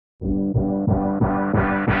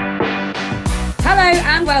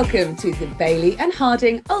And welcome to the Bailey and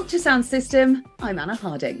Harding Ultrasound System. I'm Anna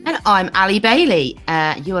Harding. And I'm Ali Bailey.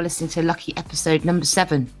 You are listening to lucky episode number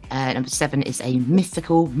 7. Number 7 is a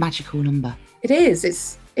mythical, magical number. It is.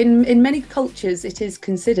 It's in many cultures, it is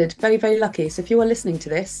considered very, very lucky. So if you are listening to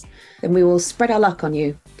this, then we will spread our luck on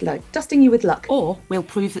you, like dusting you with luck. Or we'll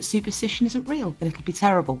prove that superstition isn't real and it'll be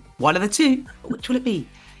terrible. One of the two. Which will it be?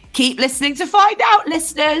 Keep listening to find out,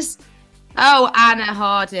 listeners. Oh, Anna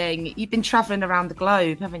Harding, you've been travelling around the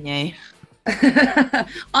globe, haven't you?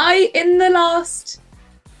 In the last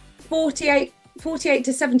 48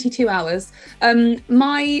 to 72 hours,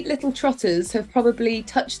 my little trotters have probably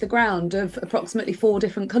touched the ground of approximately 4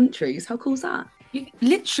 different countries. How cool is that? You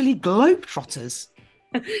literally globetrotters.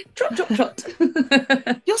 Trot, trot, trot.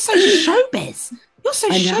 You're so showbiz. You're so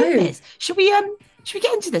showbiz. Should we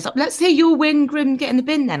get into this? Let's hear your win, Grim, get in the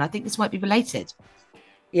bin then. I think this might be related.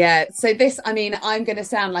 Yeah, so this, I mean, I'm going to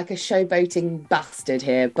sound like a showboating bastard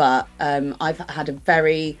here, but I've had a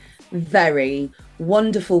very, very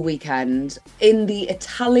wonderful weekend in the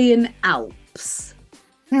Italian Alps.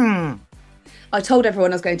 I told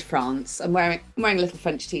everyone I was going to France. I'm wearing a little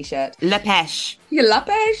French t-shirt. La Pêche. Yeah, La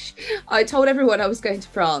Pêche. I told everyone I was going to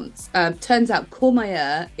France. Turns out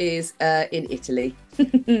Courmayeur is in Italy,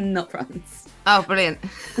 not France. Oh, brilliant.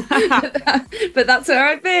 But that's where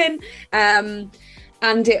I've been.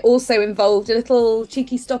 And it also involved a little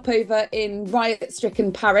cheeky stopover in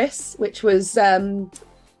riot-stricken Paris, which was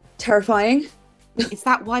terrifying. Is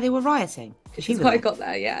that why they were rioting? That's why I got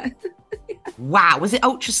there, yeah. Wow, was it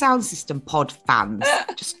Ultrasound System pod fans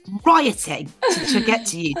just rioting to get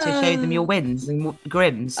to you to show them your wins and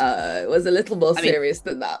Grims? It was a little more serious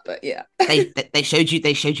than that, but yeah. they showed you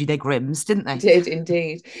their Grims, didn't they? Did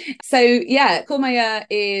indeed. So yeah, Courmayeur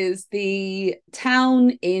is the town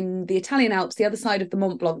in the Italian Alps, the other side of the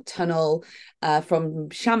Mont Blanc tunnel from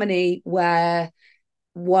Chamonix, where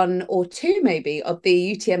 1 or 2 maybe of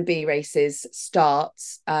the UTMB races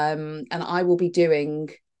starts, and I will be doing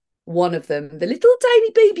one of them, the little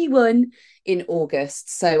tiny baby one, in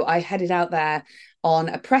August. So I headed out there on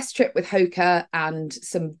a press trip with Hoka and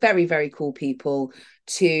some very, very cool people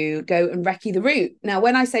to go and recce the route. Now,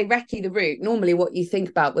 when I say recce the route, normally what you think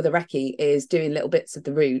about with a recce is doing little bits of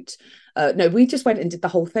the route. No, we just went and did the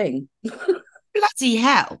whole thing. Bloody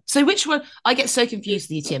hell. So which one? I get so confused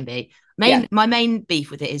with the UTMB. My main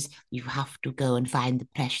beef with it is you have to go and find the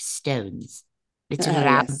precious stones.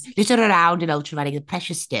 Litter around in ultra running the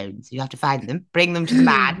precious stones. You have to find them, bring them to the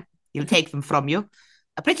man. He'll take them from you.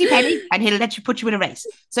 A pretty penny, and he'll let you put you in a race.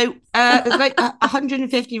 So there's like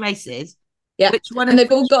 150 races. Yeah, and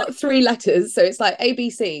they've all got 3 letters. So it's like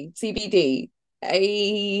ABC, CBD,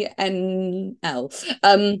 ANL.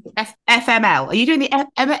 FML. Are you doing the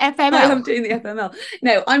FML? No, I'm doing the FML.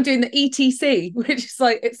 No, I'm doing the ETC, which is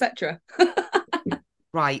like etc.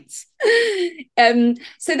 Right.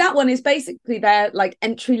 So that one is basically their like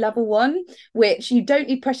entry level one, which you don't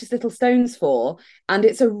need precious little stones for, and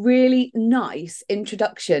it's a really nice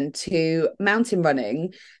introduction to mountain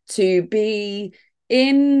running, to be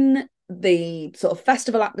in the sort of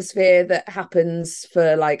festival atmosphere that happens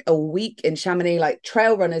for like a week in Chamonix. Like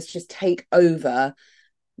trail runners just take over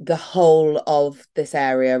the whole of this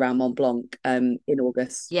area around Mont Blanc in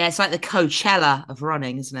August. Yeah, it's like the Coachella of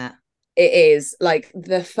running, isn't it? It is. Like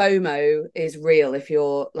the FOMO is real if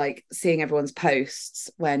you're like seeing everyone's posts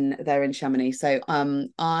when they're in Chamonix. So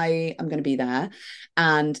I am going to be there,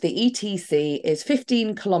 and the ETC is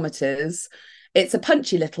 15 kilometers. It's a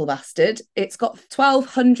punchy little bastard. It's got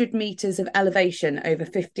 1,200 meters of elevation over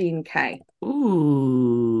 15k.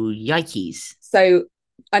 Ooh, yikes. So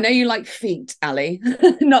I know you like feet, Ali.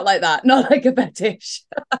 Not like that. Not like a fetish.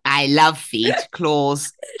 I love feet,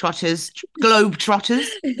 claws, trotters, globe trotters,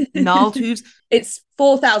 gnarled hooves. It's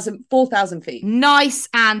 4,000 feet. Nice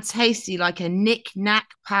and tasty, like a knick-knack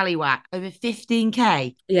pallywhack over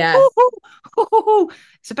 15k. Yeah. Ooh.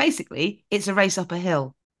 So basically, it's a race up a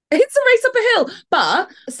hill. It's a race up a hill.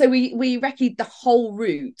 But so we recce'd the whole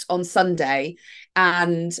route on Sunday,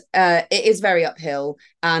 and it is very uphill,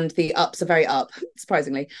 and the ups are very up,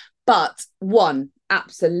 surprisingly. But 1,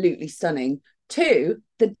 absolutely stunning. 2,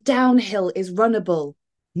 the downhill is runnable.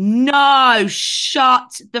 No,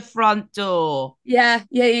 shut the front door. Yeah.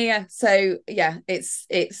 So yeah,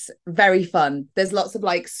 it's very fun. There's lots of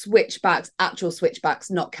like switchbacks, actual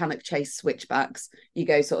switchbacks, not Cannock Chase switchbacks. You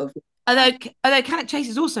go sort of. Although Cannock Chase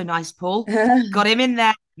is also nice, Paul. Got him in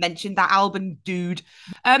there. Mentioned that Alban dude.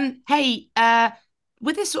 Hey,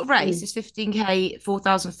 with this sort of race, this 15k,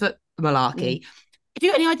 4,000 foot malarkey, have you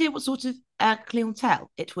got any idea what sort of clientele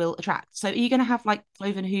it will attract? So are you going to have like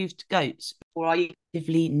cloven hooved goats, or are you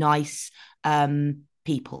relatively nice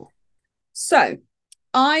people? So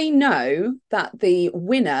I know that the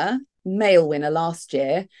male winner last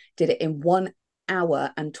year, did it in 1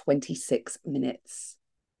 hour and 26 minutes.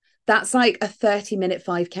 That's like a 30-minute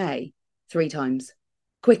 5K 3 times.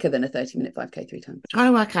 Quicker than a 30-minute 5K 3 times. Trying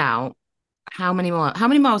to work out how many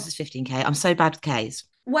miles is 15K? I'm so bad with Ks.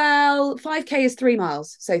 Well, 5K is 3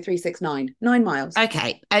 miles, so 369, 9 miles.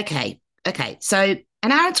 Okay. So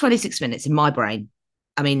an hour and 26 minutes in my brain.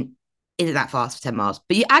 I mean, isn't that fast for 10 miles?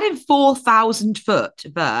 But you add in 4,000 foot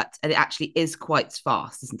vert, and it actually is quite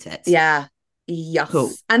fast, isn't it? Yeah. Yes.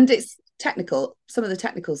 Cool. And it's technical. Some of the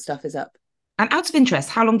technical stuff is up. And out of interest,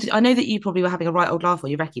 how long I know that you probably were having a right old laugh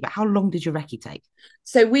on your recce, but how long did your recce take?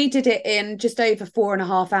 So we did it in just over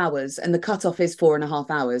 4.5 hours, and the cutoff is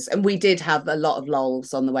 4.5 hours. And we did have a lot of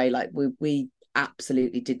lulls on the way. Like we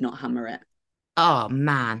absolutely did not hammer it. Oh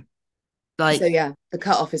man. So yeah, the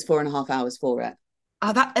cutoff is 4.5 hours for it.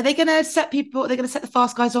 Are they gonna set people, are they gonna set the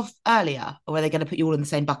fast guys off earlier, or are they gonna put you all in the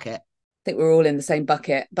same bucket? I think we're all in the same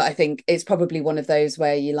bucket, but I think it's probably one of those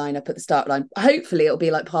where you line up at the start line. Hopefully it'll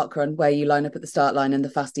be like parkrun, where you line up at the start line and the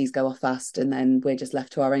fasties go off fast, and then we're just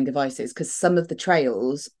left to our own devices. Because some of the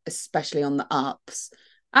trails, especially on the ups,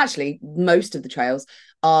 actually most of the trails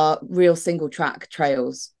are real single track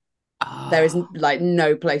trails. Oh. There is like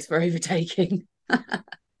no place for overtaking.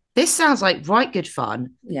 This sounds like right good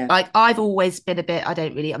fun. Yeah. Like I've always been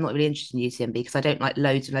I'm not really interested in UTMB because I don't like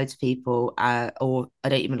loads and loads of people, or I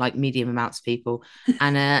don't even like medium amounts of people.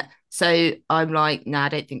 And so I'm like, nah, I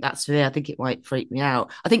don't think that's for me. I think it might freak me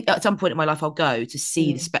out. I think at some point in my life I'll go to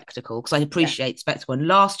see the spectacle, because I appreciate spectacle. And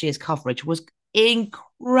last year's coverage was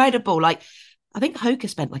incredible. Like, I think Hoka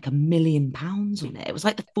spent like £1 million on it. It was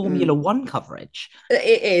like the Formula One coverage.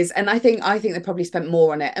 It is. And I think they probably spent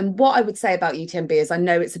more on it. And what I would say about UTMB is I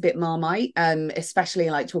know it's a bit Marmite, especially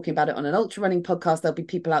like talking about it on an ultra running podcast. There'll be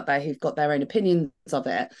people out there who've got their own opinions of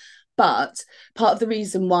it. But part of the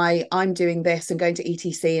reason why I'm doing this and going to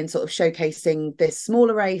ETC and sort of showcasing this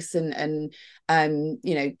smaller race and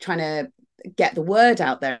you know, trying to get the word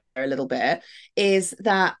out there a little bit is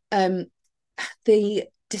that the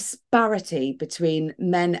disparity between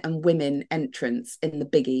men and women entrants in the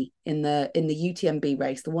biggie, in the UTMB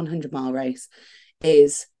race, the 100-mile race,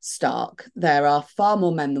 is stark. There are far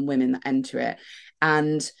more men than women that enter it.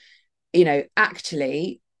 And, you know,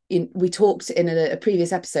 actually, we talked in a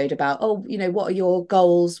previous episode about, oh, you know, what are your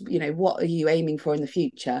goals? You know, what are you aiming for in the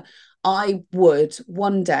future? I would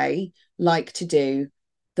one day like to do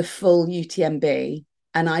the full UTMB.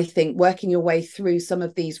 And I think working your way through some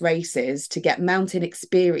of these races to get mountain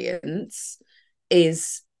experience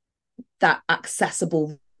is that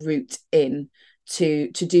accessible route in to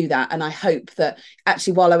do that. And I hope that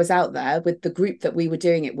actually, while I was out there with the group that we were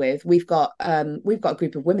doing it with, we've got a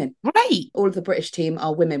group of women. Right. All of the British team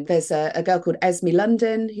are women. There's a girl called Esme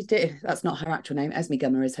London that's not her actual name. Esme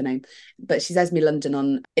Gummer is her name, but she's Esme London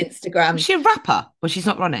on Instagram. Is she a rapper? Well, she's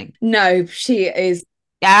not running. No, she is.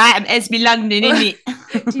 Yeah, I'm Esme London, isn't it?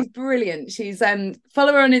 She's brilliant. She's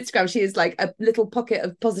follow her on Instagram. She is like a little pocket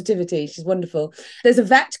of positivity. She's wonderful. There's a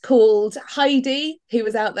vet called Heidi who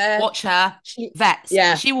was out there. Watch her. Vets.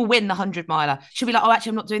 Yeah. She will win the 100-miler. She'll be like, oh,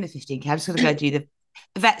 actually, I'm not doing the 15K. I'm just going to go do the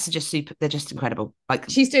vets are just super. They're just incredible. Like,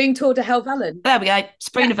 she's doing Tour de Helvellyn. There we go.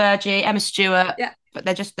 Sabrina Verjee, Emma Stewart. Yeah. But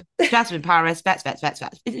they're just Jasmine Paris, vets.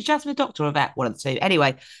 Is it Jasmine a doctor or a vet? One of the two.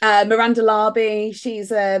 Anyway. Miranda Larby, she's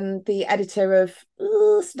the editor of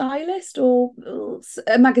Stylist or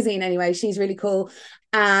a magazine anyway. She's really cool.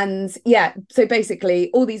 And yeah, so basically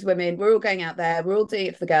all these women, we're all going out there, we're all doing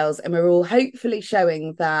it for the girls, and we're all hopefully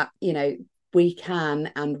showing that, you know, we can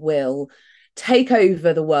and will take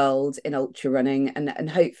over the world in ultra running and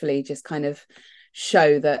hopefully just kind of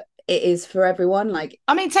show that it is for everyone. Like,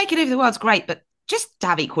 I mean, taking over the world's great, but just to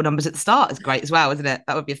have equal numbers at the start is great as well, isn't it?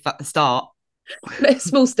 That would be a start.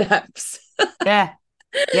 Small steps. Yeah.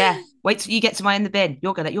 Wait till you get to my in the bin.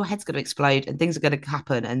 Your head's gonna explode and things are gonna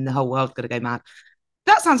happen and the whole world's gonna go mad.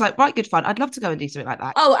 That sounds like right good fun. I'd love to go and do something like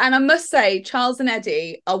that. Oh, and I must say, Charles and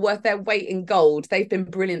Eddie are worth their weight in gold. They've been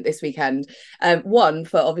brilliant this weekend. One,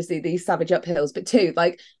 for obviously these savage uphills, but two,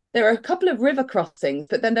 like, there are a couple of river crossings,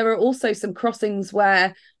 but then there are also some crossings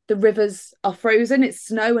where the rivers are frozen. It's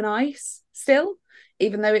snow and ice still,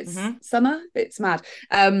 even though it's summer. It's mad.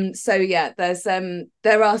 So yeah,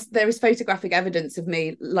 there is photographic evidence of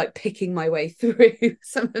me like picking my way through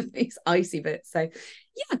some of these icy bits. So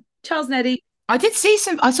yeah, Charles and Eddie. I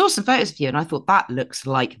saw some photos of you and I thought that looks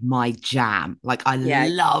like my jam. Like, I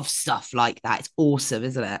love stuff like that. It's awesome,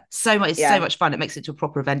 isn't it? So much fun. It makes it to a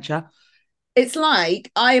proper adventure. It's like,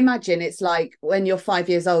 I imagine it's like when you're 5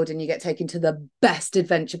 years old and you get taken to the best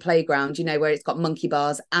adventure playground, you know, where it's got monkey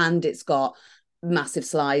bars and it's got massive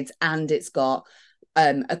slides and it's got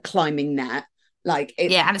a climbing net. Like it,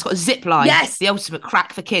 yeah, and it's got a zip line. Yes, the ultimate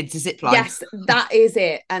crack for kids, a zip line. Yes, that is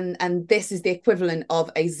it. And this is the equivalent of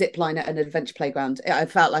a zip line at an adventure playground. I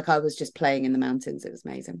felt like I was just playing in the mountains. It was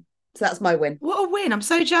amazing. So that's my win. What a win! I'm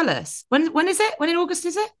so jealous. When is it? When in August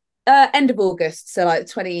is it? End of August, so like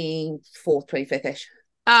 24th, 25th ish.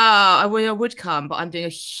 Oh, I would come, but I'm doing a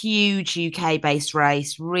huge UK based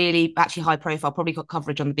race, really actually high profile. Probably got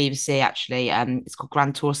coverage on the BBC actually. It's called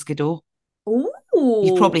Grand Tour Skidoo. You've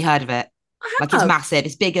Ooh, probably heard of it. I Like it's have. massive.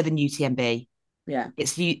 It's bigger than UTMB. Yeah,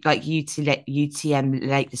 It's like UTM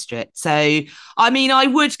Lake District. So I mean, I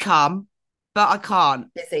would come, but I can't.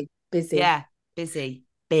 busy. Yeah,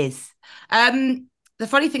 biz. The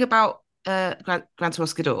funny thing about Gran Tour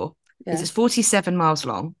Skidoo is Yeah, it's 47 miles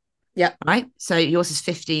long. yeah, Right. So yours is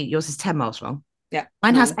 50. Yours is 10 miles long. yeah.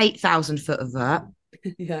 Mine has Nice. 8,000 foot of vert.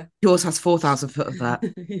 Yeah, Yours has 4,000 foot of vert.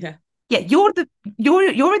 yeah. Yeah, you're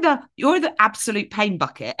in the absolute pain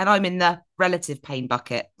bucket, and I'm in the relative pain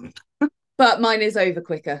bucket. But mine is over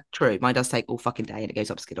quicker. True, mine does take all fucking day, and it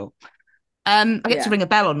goes up Skidoo. I get to Yeah. ring a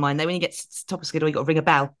bell on mine though. When you get to the top of Skidoo, you got to ring a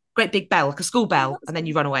bell, great big bell, like a school bell, and then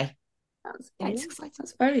you run away. That's Yeah, cool. it's exciting.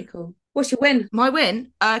 That's very cool. What's your win? My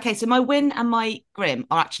win. Okay, so my win and my grim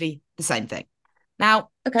are actually the same thing. Now,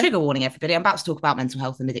 Okay. trigger warning, everybody. I'm about to talk about mental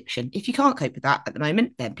health and addiction. If you can't cope with that at the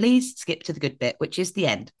moment, then please skip to the good bit, which is the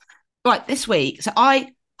end. Right, this week.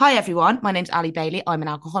 Hi everyone. My name's Ali Bailey. I'm an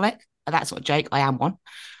alcoholic. That's not a joke. I am one.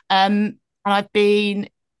 And I've been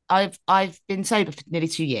sober for nearly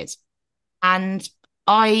 2 years, and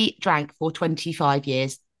I drank for 25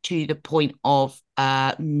 years to the point of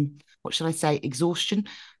what should I say, exhaustion,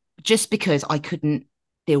 just because I couldn't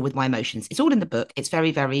deal with my emotions. It's all in the book. It's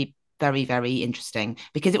very, very, very, very interesting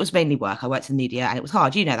because it was mainly work. I worked in the media and it was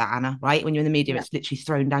hard. You know that, Anna, right? When you're in the media, it's literally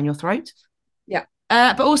thrown down your throat. Yeah.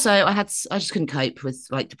 But also I just couldn't cope with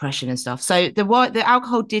like depression and stuff. So the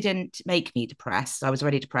alcohol didn't make me depressed. I was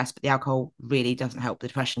already depressed, but the alcohol really doesn't help the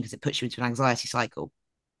depression because it puts you into an anxiety cycle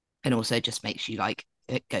and also just makes you like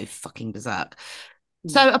go fucking berserk.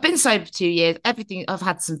 So I've been sober for 2 years. Everything, I've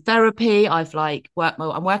had some therapy. I'm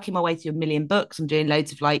working my way through a million books. I'm doing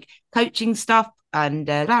loads of like coaching stuff and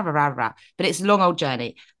blah, blah, blah, blah. But it's a long old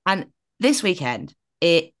journey. And this weekend,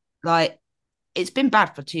 it's been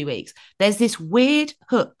bad for 2 weeks. There's this weird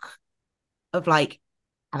hook of like,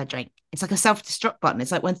 have a drink. It's like a self-destruct button.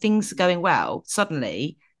 It's like when things are going well,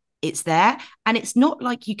 suddenly it's there. And it's not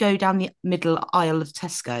like you go down the middle aisle of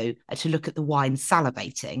Tesco to look at the wine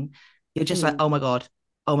salivating. You're just like, oh my God,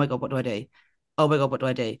 what do I do? Oh my God, what do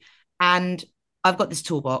I do? And I've got this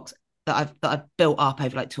toolbox that I've built up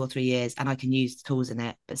over like 2 or 3 years, and I can use the tools in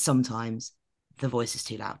it, but sometimes the voice is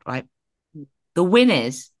too loud, right? The win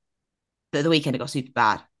is that the weekend it got super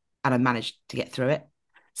bad and I managed to get through it.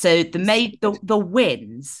 So the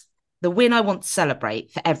wins, the win I want to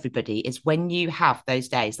celebrate for everybody is when you have those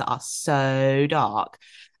days that are so dark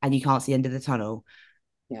and you can't see the end of the tunnel.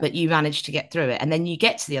 Yeah. But you manage to get through it, and then you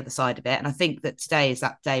get to the other side of it. And I think that today is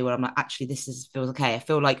that day where I'm like, actually, feels okay. I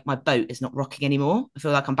feel like my boat is not rocking anymore. I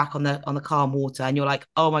feel like I'm back on the calm water, and you're like,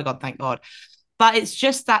 oh my God, thank God. But it's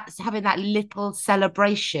just that having that little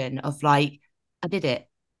celebration of like, I did it,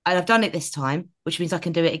 and I've done it this time, which means I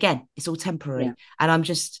can do it again. It's all temporary, and I'm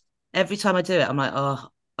just every time I do it, I'm like, oh,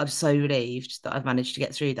 I'm so relieved that I've managed to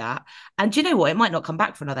get through that. And do you know what? It might not come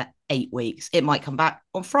back for another 8 weeks. It might come back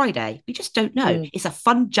on Friday. We just don't know. It's a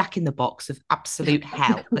fun Jack in the Box of absolute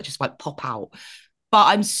hell that just like pop out. But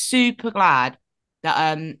I'm super glad that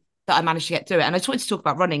I managed to get through it. And I just wanted to talk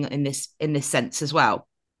about running in this sense as well.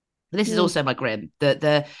 This is also my grim.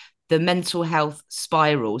 The mental health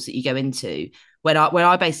spirals that you go into when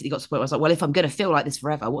I basically got to the point where I was like, well, if I'm going to feel like this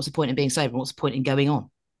forever, what's the point in being sober? What's the point in going on?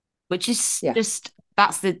 Which is just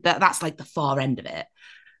that's like the far end of it.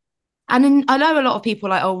 And then I know a lot of people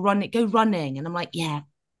are like, oh, go running, and I'm like, yeah,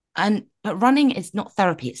 but running is not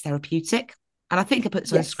therapy; it's therapeutic. And I think I put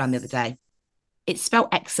this on Instagram the other day. It's spelled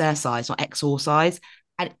exercise, not exorcise,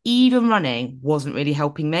 and even running wasn't really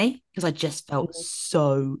helping me because I just felt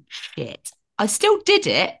so shit. I still did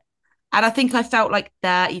it, and I think I felt like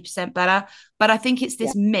 30% better. But I think it's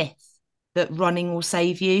this myth that running will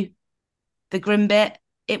save you. The grim bit.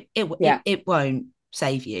 It won't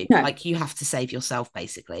save you. No. Like you have to save yourself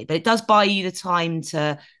basically, but it does buy you the time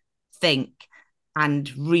to think and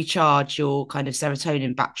recharge your kind of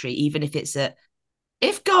serotonin battery, even if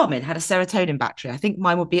if Garmin had a serotonin battery, I think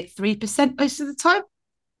mine would be at 3% most of the time.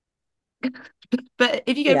 But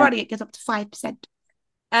if you go running, it goes up to 5%.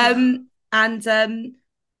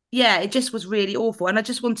 It just was really awful. And I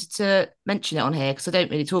just wanted to mention it on here because I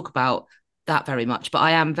don't really talk about that very much, but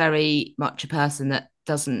I am very much a person that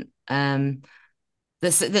doesn't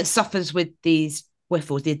that suffers with these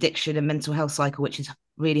Whiffles, the addiction and mental health cycle, which is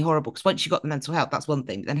really horrible. Because once you've got the mental health, that's one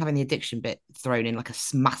thing. But then having the addiction bit thrown in like a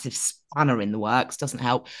massive spanner in the works doesn't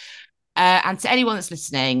help. And to anyone that's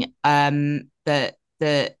listening, that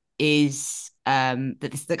can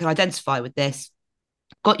identify with this,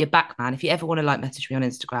 got your back, man. If you ever want to message me on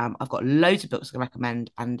Instagram, I've got loads of books I can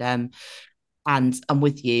recommend, and I'm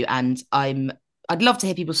with you. And I'd love to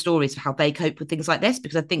hear people's stories of how they cope with things like this,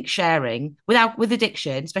 because I think sharing with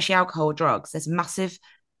addiction, especially alcohol or drugs, there's a massive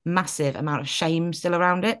amount of shame still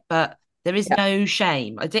around it, but there is no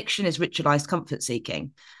shame. Addiction is ritualized comfort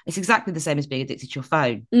seeking. It's exactly the same as being addicted to your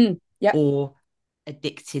phone or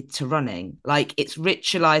addicted to running. Like, it's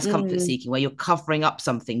ritualized comfort seeking where you're covering up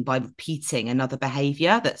something by repeating another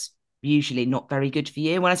behavior that's usually not very good for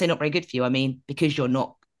you. When I say not very good for you, I mean because you're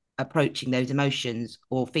not approaching those emotions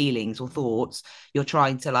or feelings or thoughts, you're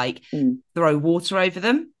trying to throw water over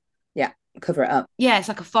them. Cover it up. Yeah, it's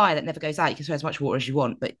like a fire that never goes out. You can throw as much water as you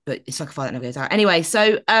want, but it's like a fire that never goes out. Anyway,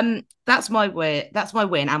 so that's my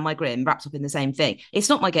win and my grin wrapped up in the same thing. It's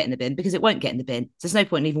not my get in the bin, because it won't get in the bin. So there's no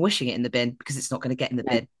point in even wishing it in the bin, because it's not going to get in the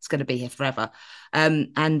bin. It's going to be here forever.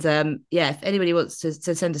 If anybody wants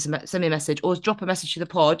to send me a message or drop a message to the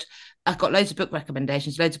pod, I've got loads of book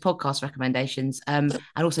recommendations, loads of podcast recommendations, and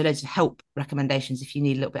also loads of help recommendations if you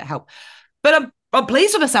need a little bit of help. But I'm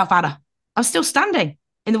pleased with myself, Anna. I'm still standing.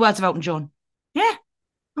 In the words of Elton John. Yeah,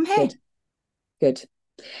 I'm here. Good.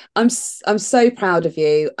 I'm so proud of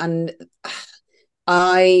you. And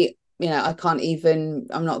I can't even,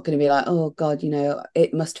 I'm not going to be like, oh God,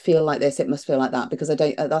 it must feel like this, it must feel like that, because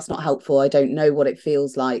that's not helpful. I don't know what it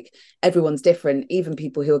feels like. Everyone's different. Even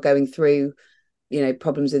people who are going through,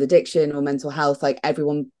 problems with addiction or mental health, like,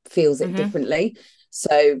 everyone feels it differently.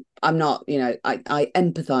 So I'm not, I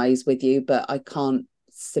empathize with you, but I can't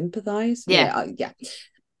sympathize.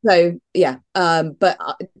 So but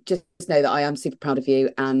just know that I am super proud of you,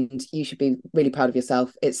 and you should be really proud of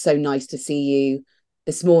yourself. It's so nice to see you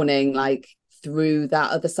this morning, through that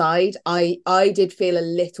other side. I did feel a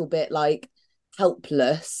little bit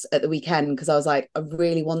helpless at the weekend, because I was like, I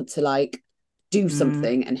really want to do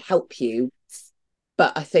something and help you,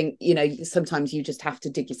 but I think sometimes you just have to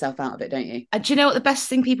dig yourself out of it, don't you? And do you know what the best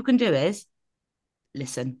thing people can do is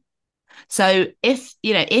listen. So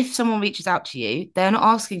if someone reaches out to you, they're not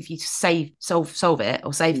asking for you to solve it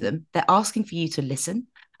or save them. They're asking for you to listen.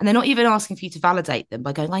 And they're not even asking for you to validate them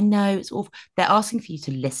by going, I know it's awful. They're asking for you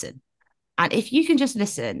to listen. And if you can just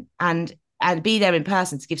listen and be there in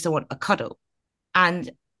person to give someone a cuddle,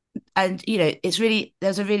 and it's really,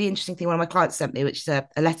 there's a really interesting thing one of my clients sent me, which is a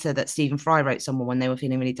letter that Stephen Fry wrote someone when they were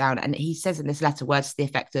feeling really down. And he says in this letter words to the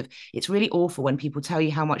effect of, it's really awful when people tell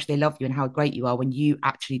you how much they love you and how great you are when you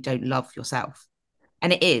actually don't love yourself.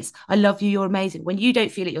 And it is, I love you, you're amazing. When you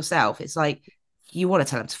don't feel it yourself, it's like, you want to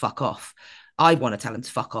tell them to fuck off. I want to tell them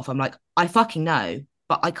to fuck off. I'm like, I fucking know,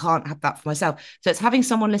 but I can't have that for myself. So it's having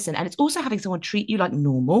someone listen, and it's also having someone treat you like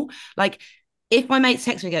normal. Like, if my mates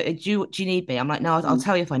text me and go, do you need me? I'm like, no, I'll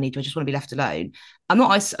tell you if I need you. I just want to be left alone. I'm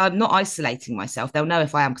not isolating myself. They'll know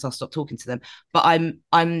if I am, because I'll stop talking to them. But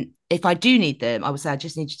if I do need them, I would say, I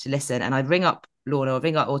just need you to listen. And I'd ring up Lorna,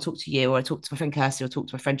 or talk to you, or I talk to my friend Kirsty, or talk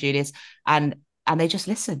to my friend Julius, and they just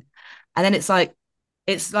listen. And then it's like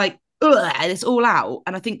ugh, and it's all out.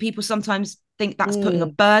 And I think people sometimes think that's putting a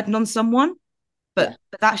burden on someone. But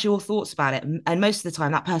that's your thoughts about it. And most of the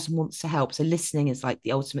time that person wants to help. So listening is like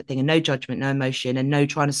the ultimate thing, and no judgment, no emotion, and no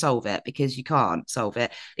trying to solve it, because you can't solve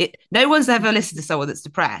it. No one's ever listened to someone that's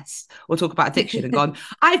depressed or talk about addiction and gone,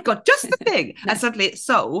 I've got just the thing. And suddenly it's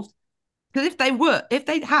solved. Because if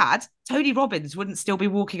they had, Tony Robbins wouldn't still be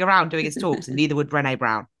walking around doing his talks, and neither would Brené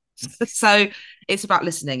Brown. So it's about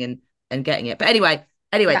listening and getting it. But anyway,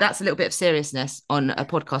 that's a little bit of seriousness on a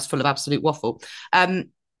podcast full of absolute waffle.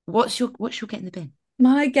 What's your get in the bin?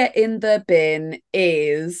 My get in the bin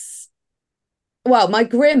is, well, my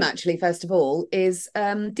grim, actually, first of all, is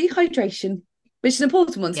dehydration, which is an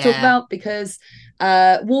important one to talk about, because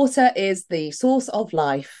water is the source of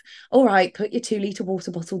life. All right, put your 2-litre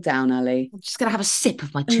water bottle down, Ali. I'm just going to have a sip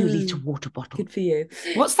of my 2-litre water bottle. Good for you.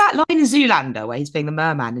 What's that line in Zoolander where he's being the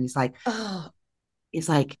merman and he's like, water is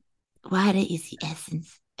the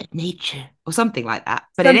essence of nature, or something like that.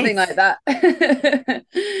 But something like that.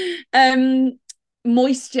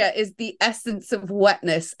 Moisture is the essence of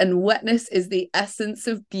wetness, and wetness is the essence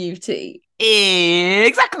of beauty.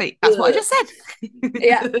 Exactly. That's what I just said.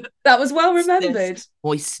 Yeah, that was well remembered.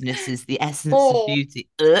 Moistness is the essence of beauty.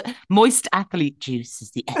 Moist athlete juice is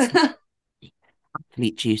the essence.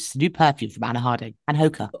 Athlete juice, new perfume from Anna Harding and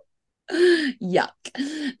Hoka.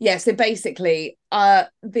 Yuck. Yeah, so basically,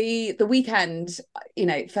 the weekend,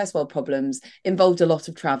 first world problems, involved a lot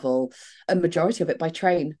of travel, a majority of it by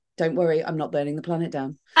train. Don't worry, I'm not burning the planet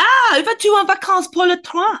down. Ah, vas-tu en vacances pour le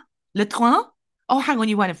train? Le train? Oh, hang on,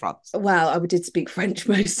 you went in France. Well, I did speak French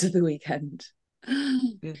most of the weekend.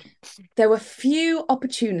 Good. There were few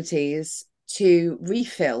opportunities to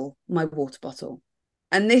refill my water bottle.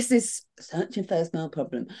 And this is such a first world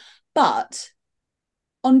problem. But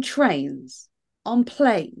on trains, on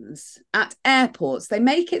planes, at airports, they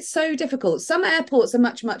make it so difficult. Some airports are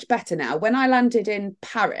much, much better now. When I landed in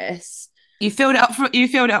Paris, you filled it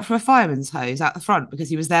up for a fireman's hose out the front because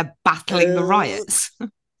he was there battling the riots.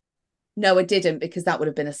 No, I didn't, because that would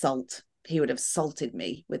have been assault. He would have assaulted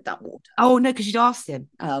me with that water. Oh no, because you'd asked him.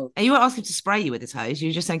 Oh, and you weren't asking him to spray you with his hose. You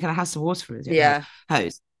were just saying, "Can I have some water from his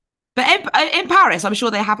hose?" But in Paris, I'm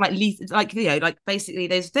sure they have like basically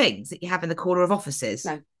those things that you have in the corner of offices.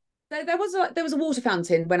 No, there was a water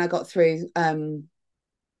fountain when I got through.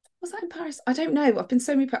 Was that in Paris? I don't know. I've been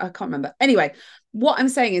so many. I can't remember. Anyway, what I'm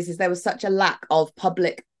saying is there was such a lack of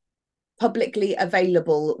publicly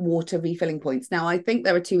available water refilling points. Now, I think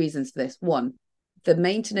there are two reasons for this. One, the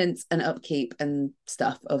maintenance and upkeep and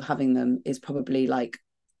stuff of having them is probably like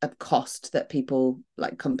a cost that people,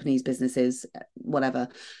 like companies, businesses, whatever,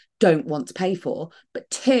 don't want to pay for. But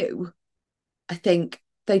two, I think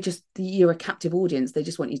you're a captive audience. They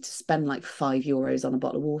just want you to spend like €5 on a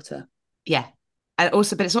bottle of water. Yeah. And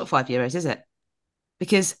also, but it's not €5, is it?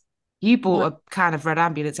 Because you bought a can of Red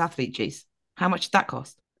Ambulance athlete juice. How much did that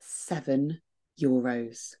cost? €7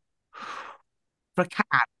 for a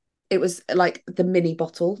can. It was like the mini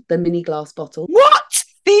glass bottle. What?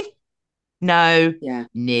 No. Yeah.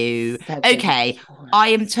 No. Okay.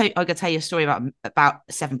 I'm going to tell you a story about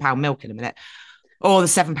 £7 milk in a minute, or the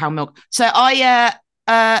 £7 milk. So I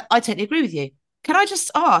totally agree with you. Can I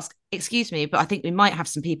just ask? Excuse me, but I think we might have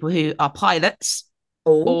some people who are pilots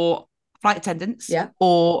or flight attendants,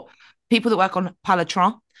 or people that work on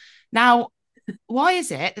Palatron. Now, why is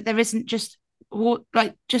it that there isn't just little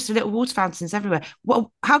water fountains everywhere?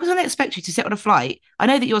 Well, how can I expect you to sit on a flight? I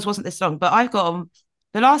know that yours wasn't this long, but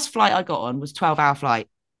the last flight I got on was 12-hour flight.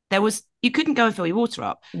 You couldn't go and fill your water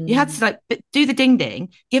up. You had to do the ding ding,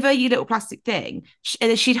 give her your little plastic thing, and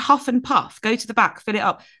then she'd huff and puff, go to the back, fill it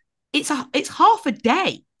up. It's half a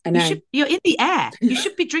day. I know. You're in the air. You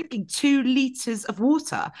should be drinking 2 liters of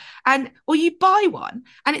water, or you buy one,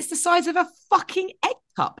 and it's the size of a fucking egg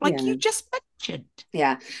cup, like you just mentioned.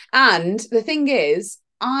 Yeah, and the thing is,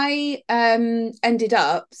 I ended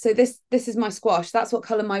up. So this is my squash. That's what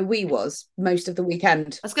colour my wee was most of the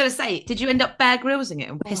weekend. I was going to say, did you end up Bear Grylls-ing it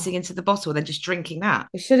and pissing into the bottle, and then just drinking that?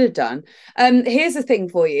 I should have done. Here's the thing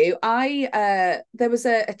for you. There was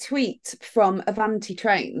a tweet from Avanti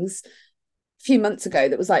Trains few months ago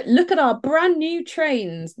that was like, look at our brand new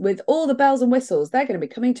trains with all the bells and whistles. They're going to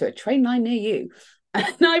be coming to a train line near you.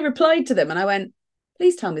 And I replied to them and I went,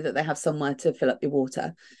 please tell me that they have somewhere to fill up your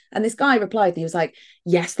water. And this guy replied and he was like,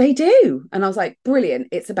 yes, they do. And I was like, brilliant.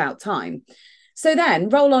 It's about time. So then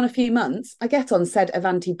roll on a few months. I get on said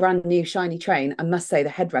Avanti brand new shiny train. I must say the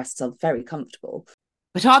headrests are very comfortable.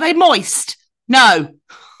 But are they moist? No.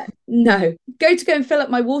 Go and fill up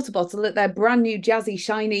my water bottle at their brand new jazzy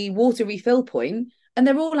shiny water refill point, and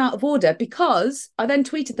they're all out of order, because I then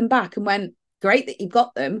tweeted them back and went, great that you've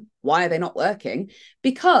got them, why are they not working?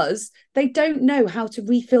 Because they don't know how to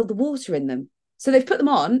refill the water in them. So they've put them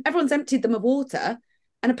on, everyone's emptied them of water,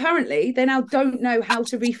 and apparently they now don't know how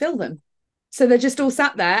to refill them. So they're just all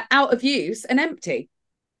sat there out of use and empty.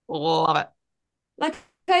 Love it. Like,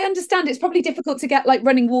 I understand it's probably difficult to get like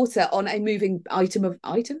running water on a moving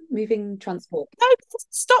transport. No,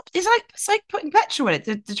 stop. It's like putting petrol in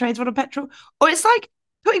it. The trains run on petrol, or it's like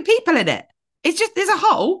putting people in it. It's just, there's a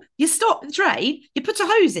hole. You stop the train, you put a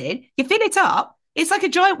hose in, you fill it up. It's like a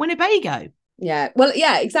giant Winnebago. Yeah, well,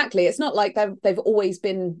 yeah, exactly. It's not like they've always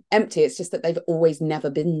been empty. It's just that they've always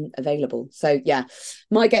never been available. So yeah,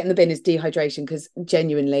 my get in the bin is dehydration, because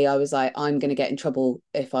genuinely I was like, I'm going to get in trouble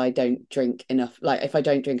if I don't drink enough, like if I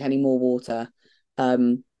don't drink any more water.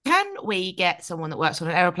 Can we get someone that works on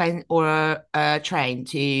an aeroplane or a train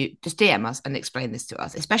to just DM us and explain this to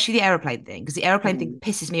us, especially the aeroplane thing? Because the aeroplane thing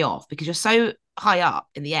pisses me off, because you're so high up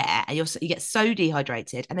in the air and you get so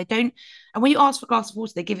dehydrated, and and when you ask for a glass of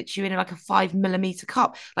water, they give it to you in like a 5mm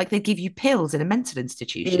cup, like they give you pills in a mental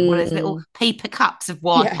institution, one of those little paper cups of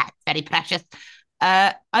water. Yeah. Very precious.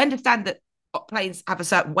 I understand that planes have a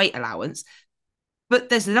certain weight allowance, but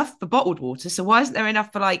there's enough for bottled water, so why isn't there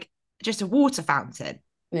enough for like just a water fountain?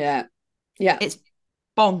 Yeah. It's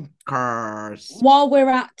bonkers. While we're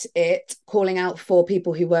at it, calling out for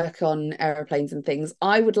people who work on aeroplanes and things,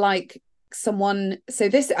 I would like someone. So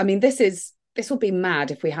this will be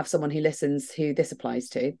mad if we have someone who listens who this applies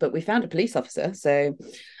to, but we found a police officer. So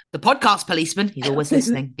the podcast policeman, he's always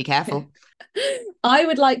listening. Be careful. I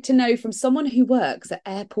would like to know from someone who works at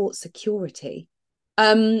airport security.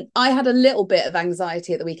 I had a little bit of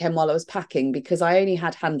anxiety at the weekend while I was packing because I only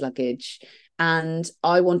had hand luggage and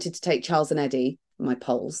I wanted to take Charles and Eddie, my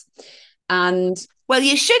poles. And well,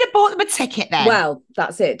 you should have bought them a ticket then. Well,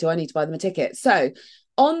 that's it. Do I need to buy them a ticket? So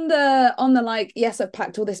on the like, yes, I've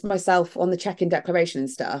packed all this myself on the check-in declaration and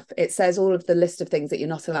stuff. It says all of the list of things that you're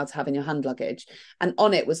not allowed to have in your hand luggage. And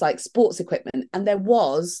on it was like sports equipment. And there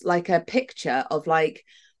was like a picture of like,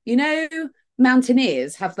 you know,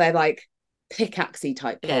 mountaineers have their like pickaxey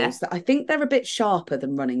type poles that I think they're a bit sharper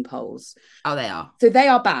than running poles. Oh, they are. So they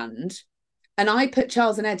are banned. And I put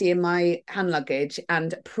Charles and Eddie in my hand luggage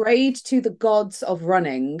and prayed to the gods of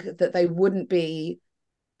running that they wouldn't be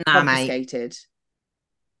confiscated.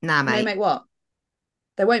 Nah, mate. No, mate, what?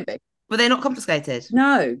 They won't be. Were they not confiscated?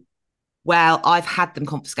 No. Well, I've had them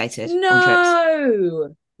confiscated no. on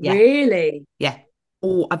trips. Yeah. Really? Yeah.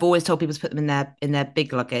 Or I've always told people to put them in their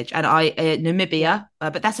big luggage. And Namibia,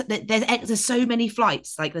 but there's so many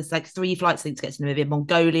flights. Like there's like 3 flights I think to get to Namibia,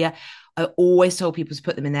 Mongolia. I always told people to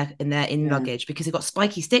put them in their luggage because they've got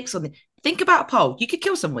spiky sticks on them. Think about a pole. You could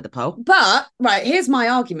kill someone with a pole. But right, here's my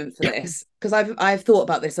argument for this because I've thought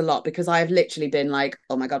about this a lot because I've literally been like,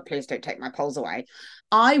 oh my God, please don't take my poles away.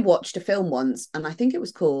 I watched a film once and I think it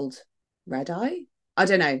was called Red Eye. I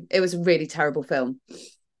don't know. It was a really terrible film.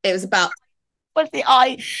 It was about. Was the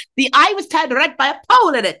eye? The eye was turned red by a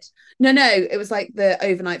pole in it. No, it was like the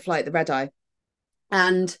overnight flight, the Red Eye.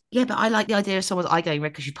 And yeah, but I like the idea of someone's eye going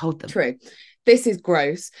red because you pulled them. True. This is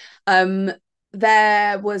gross. There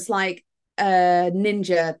was like a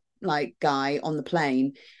ninja like guy on the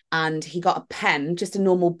plane and he got a pen, just a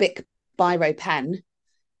normal Bic biro pen,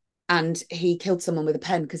 and he killed someone with a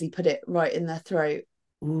pen because he put it right in their throat.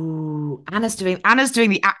 Ooh, Anna's doing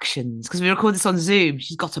the actions because we record this on Zoom.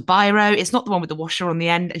 She's got a biro. It's not the one with the washer on the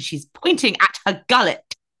end, and she's pointing at her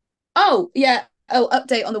gullet. Oh yeah. Oh,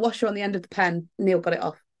 update on the washer on the end of the pen. Neil got it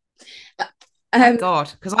off. Thank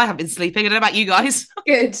God, because I haven't been sleeping. I don't know about you guys.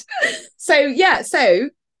 Good. So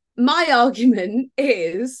my argument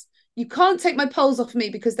is you can't take my poles off me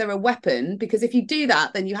because they're a weapon, because if you do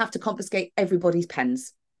that, then you have to confiscate everybody's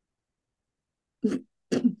pens.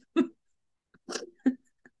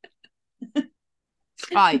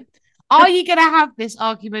 Right. Are you going to have this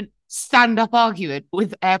stand-up argument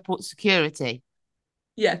with airport security?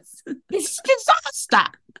 Yes. It's a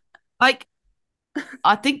disaster. Like,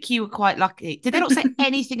 I think you were quite lucky. Did they not say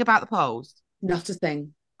anything about the poles? Not a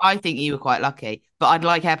thing. I think you were quite lucky, but I'd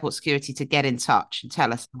like airport security to get in touch and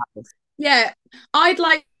tell us about this. Yeah, I'd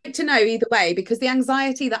like to know either way, because the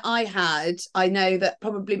anxiety that I had, I know that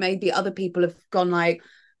probably maybe other people have gone like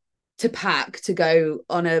to pack to go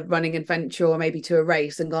on a running adventure or maybe to a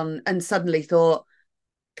race and gone and suddenly thought,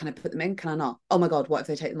 can I put them in? Can I not? Oh my God, what if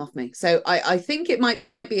they take them off me? So I think it might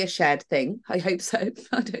be a shared thing. I hope so.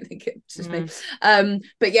 I don't think it's just me.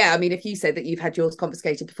 But yeah, I mean, if you say that you've had yours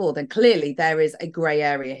confiscated before, then clearly there is a grey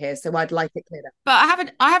area here. So I'd like it cleared up.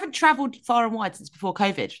 But I haven't travelled far and wide since before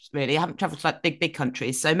COVID, really. I haven't travelled to like big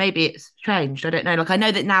countries. So maybe it's changed. I don't know. Like I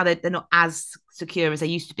know that now they're not as secure as they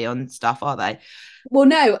used to be on stuff, are they? Well,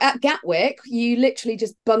 no, at Gatwick, you literally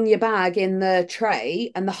just bung your bag in the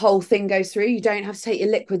tray and the whole thing goes through. You don't have to take your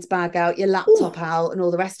liquids bag out, your laptop out and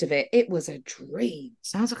all the rest of it. It was a dream.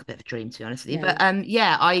 Sounds like a bit of a dream, to be honest with you. Yeah. But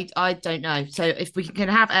yeah, I don't know. So if we can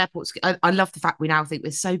have airports, I love the fact we now think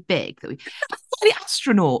we're so big that we the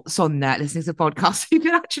astronauts on there listening to the podcast who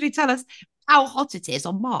can actually tell us how hot it is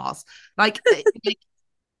on Mars. Like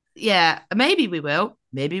yeah, maybe we will,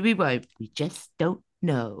 maybe we won't. We just don't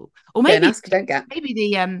know. Or maybe don't ask, don't get. Maybe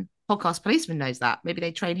the podcast policeman knows that. Maybe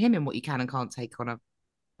they train him in what you can and can't take on a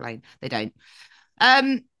plane. They don't.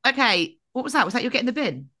 Okay, what was that? Was that you getting the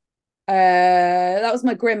bin? That was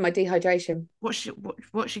my grim, my dehydration. What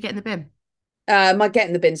should get in the bin? My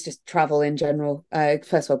getting the bin's just travel in general.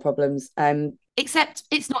 First world problems. Except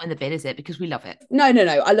it's not in the bin, is it? Because we love it. No.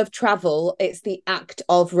 I love travel. It's the act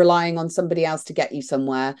of relying on somebody else to get you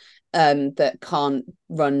somewhere that can't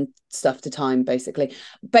run stuff to time, basically.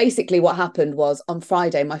 Basically, what happened was on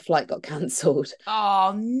Friday, my flight got cancelled.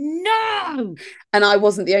 Oh, no! And I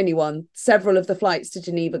wasn't the only one. Several of the flights to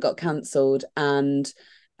Geneva got cancelled. And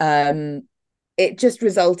it just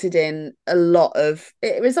resulted in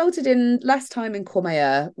it resulted in less time in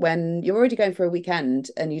Courmayeur when you're already going for a weekend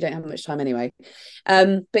and you don't have much time anyway.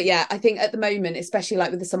 But yeah, I think at the moment, especially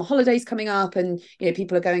like with the summer holidays coming up and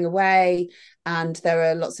people are going away and there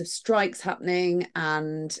are lots of strikes happening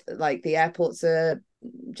and like the airports are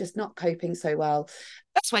just not coping so well.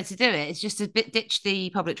 Best way to do it is just to ditch the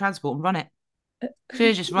public transport and run it.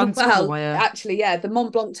 Should just run to Well, Courmayeur. actually, yeah, the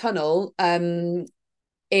Mont Blanc tunnel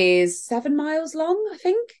is 7 miles long, I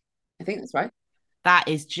think. I think that's right. That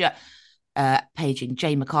is just paging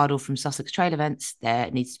Jay McArdle from Sussex Trail Events. There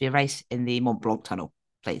needs to be a race in the Mont Blanc tunnel,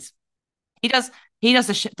 please. He does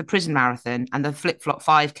the prison marathon and the flip flop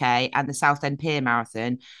 5K and the Southend Pier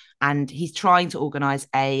marathon, and he's trying to organise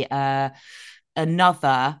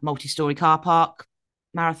another multi-story car park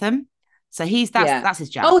marathon. So that's his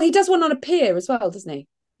jam. Oh, he does one on a pier as well, doesn't he?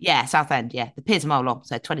 Yeah, Southend. Yeah, the pier's a mile long,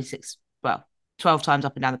 so 26. Well, 12 times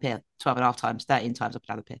up and down the pier, 12 and a half times, 13 times up and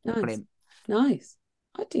down the pier. Nice. Brilliant. Nice.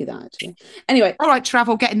 I'd do that actually. Anyway. All right,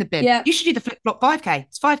 travel, get in the bin. Yeah. You should do the flip flop 5K.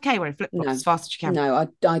 It's 5K wearing flip flops as fast as you can. No,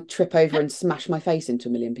 I'd trip over and smash my face into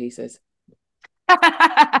a million pieces.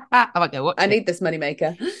 I might go watch I need this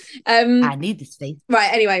moneymaker. I need this face.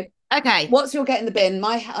 Right, anyway. Okay. What's your get in the bin?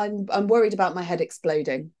 I'm worried about my head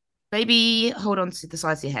exploding. Maybe hold on to the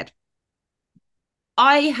sides of your head.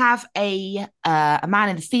 I have a man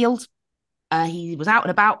in the field. He was out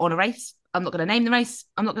and about on a race. I'm not going to name the race.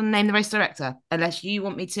 I'm not going to name the race director unless you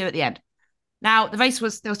want me to at the end. Now, there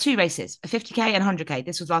was 2 races, a 50K and 100K.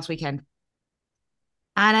 This was last weekend.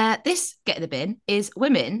 And this get in the bin is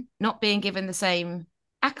women not being given the same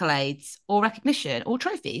accolades or recognition or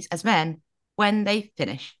trophies as men when they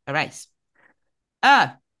finish a race.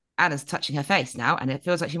 Anna's touching her face now, and it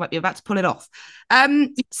feels like she might be about to pull it off.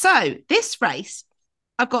 So this race,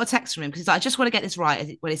 I've got a text from him because I just want to get this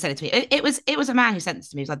right when he sent it to me. It was a man who sent this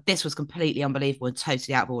to me. He was like, this was completely unbelievable and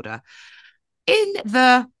totally out of order. In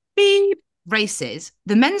the beep races,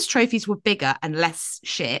 the men's trophies were bigger and less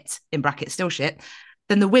shit, in brackets, still shit,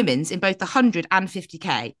 than the women's in both the 100 and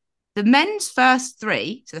 50K. The men's first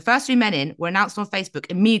 3, so the first 3 men in, were announced on Facebook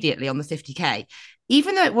immediately on the 50K.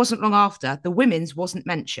 Even though it wasn't long after, the women's wasn't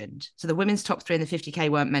mentioned. So the women's top 3 in the 50K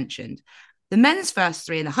weren't mentioned. The men's first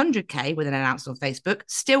 3 in the 100K were then announced on Facebook,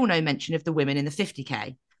 still no mention of the women in the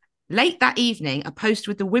 50K. Late that evening, a post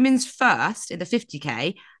with the women's first in the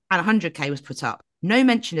 50K and 100K was put up. No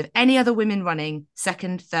mention of any other women running,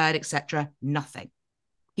 second, third, etc. Nothing.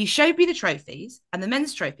 He showed me the trophies, and the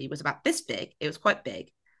men's trophy was about this big. It was quite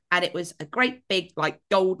big. And it was a great big, like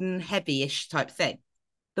golden, heavy-ish type thing.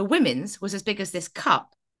 The women's was as big as this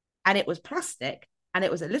cup, and it was plastic, and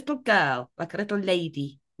it was a little girl, like a little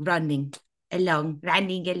lady, running along.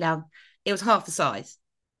 It was half the size.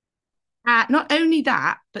 Not only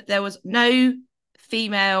that, but there was no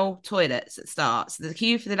female toilets at start. So the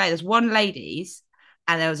queue for the ladies, there's one ladies,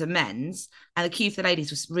 and there was a men's, and the queue for the ladies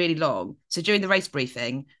was really long. So during the race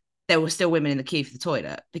briefing, there were still women in the queue for the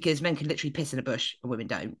toilet because men can literally piss in a bush and women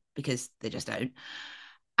don't because they just don't.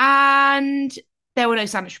 And there were no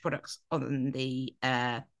sanitary products on the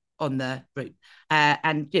route.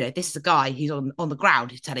 And this is a guy who's on the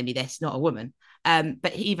ground who's telling me this, not a woman.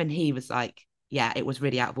 But even he was like, yeah, it was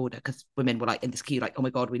really out of order because women were like in this queue, like, oh my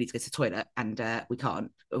God, we need to go to the toilet and we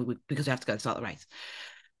can't because we have to go and start the race.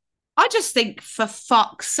 I just think, for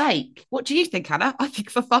fuck's sake. What do you think, Anna? I think,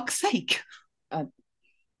 for fuck's sake.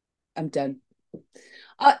 I'm done.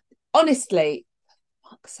 Honestly,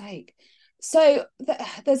 fuck's sake. So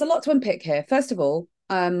there's a lot to unpick here. First of all,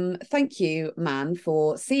 thank you, man,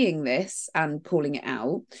 for seeing this and calling it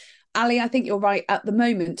out. Ali, I think you're right at the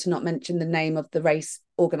moment to not mention the name of the race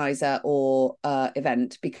organizer or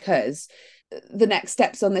event, because the next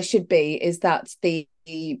steps on this should be is that the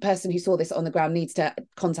person who saw this on the ground needs to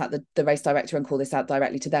contact the race director and call this out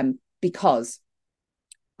directly to them, because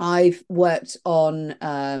I've worked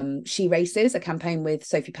on She Races, a campaign with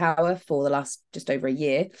Sophie Power for the last just over a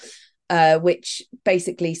year, which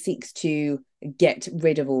basically seeks to get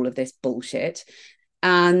rid of all of this bullshit.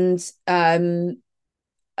 And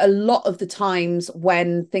a lot of the times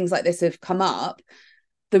when things like this have come up,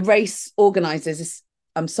 the race organisers,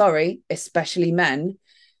 I'm sorry, especially men,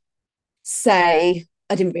 say,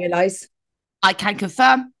 I didn't realise. I can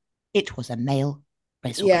confirm it was a male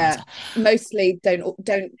race organizer. Mostly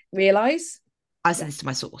don't realise. I said this to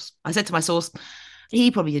my source. He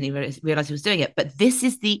probably didn't even realise he was doing it, but this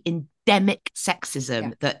is the endemic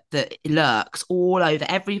sexism that lurks all over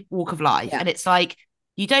every walk of life. And it's like,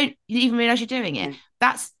 you don't even realise you're doing it.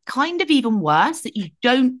 That's kind of even worse, that you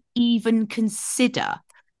don't even consider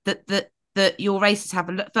that your races have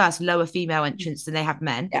first lower female entrants than they have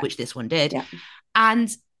men, which this one did. And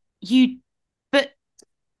you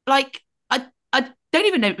like I don't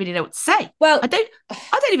even really know what to say. Well, I don't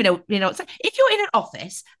even know, what to say. If you're in an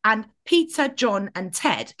office and Peter, John, and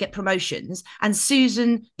Ted get promotions, and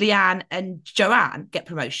Susan, Leanne, and Joanne get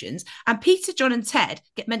promotions, and Peter, John, and Ted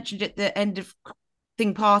get mentioned at the end of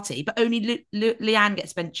thing party, but only Leanne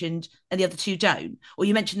gets mentioned and the other two don't, or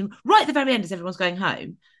you mention them right at the very end as everyone's going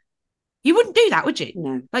home, you wouldn't do that, would you?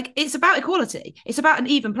 No. Like, it's about equality. It's about an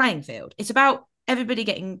even playing field. It's about everybody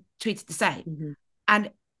getting treated the same. Mm-hmm.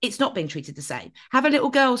 And it's not being treated the same. Have a little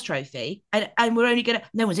girls' trophy, and we're only gonna.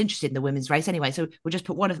 No one's interested in the women's race anyway, so we'll just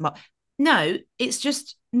put one of them up. No, it's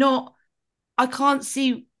just not. I can't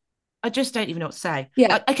see. I just don't even know what to say. Yeah.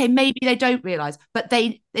 Like, okay, maybe they don't realize, but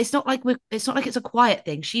it's not like it's a quiet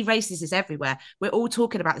thing. She races is everywhere. We're all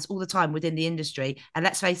talking about this all the time within the industry. And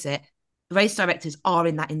let's face it, race directors are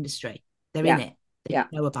in that industry. They're in it. They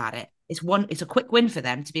know about it. It's a quick win for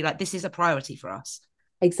them to be like, this is a priority for us.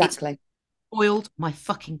 Exactly. It's boiled my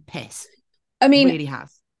fucking piss. I mean, it really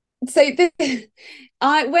has. So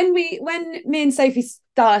when me and Sophie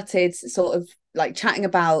started sort of like chatting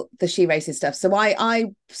about the She Races stuff, so I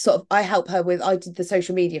help her with, I did the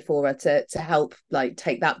social media for her to help like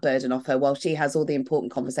take that burden off her while she has all the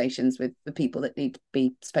important conversations with the people that need to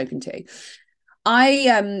be spoken to.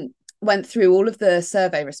 I went through all of the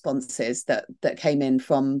survey responses that came in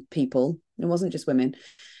from people. It wasn't just women.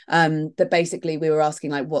 That basically we were asking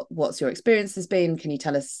like, what's your experience has been? Can you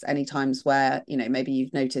tell us any times where, you know, maybe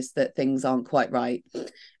you've noticed that things aren't quite right?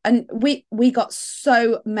 And we got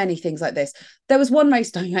so many things like this. There was one race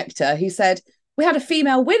director who said, we had a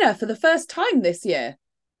female winner for the first time this year.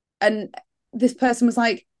 And this person was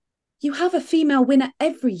like, you have a female winner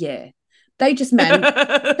every year. They just meant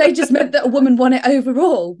that a woman won it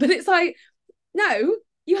overall. But it's like, no,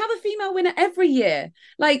 you have a female winner every year.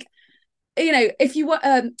 Like, you know, if you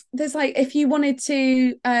there's like, if you wanted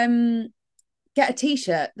to get a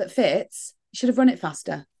t-shirt that fits, you should have run it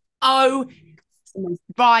faster. Oh,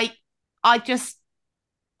 right. I'm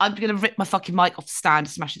gonna rip my fucking mic off the stand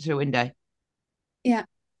and smash it through a window. Yeah.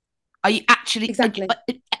 Are you actually exactly?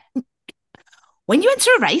 When you enter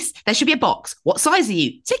a race, there should be a box. What size are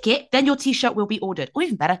you? Tick it, then your t-shirt will be ordered. Or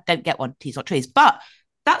even better, don't get one. T's not trees. But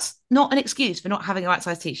that's not an excuse for not having a right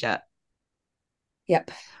size t-shirt.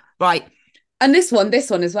 Yep. Right. And this one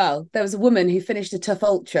as well. There was a woman who finished a Tough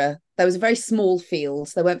Ultra. There was a very small field.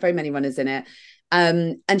 So there weren't very many runners in it.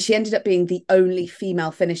 And she ended up being the only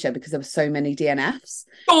female finisher because there were so many DNFs.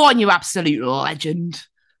 Go on, you absolute legend.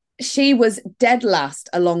 She was dead last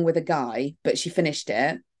along with a guy, but she finished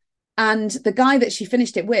it. And the guy that she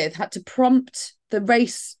finished it with had to prompt the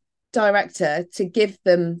race director to give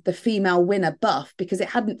them the female winner buff because it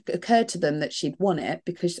hadn't occurred to them that she'd won it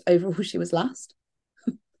because overall she was last.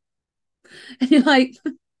 And you're like,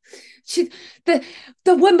 the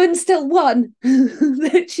woman still won.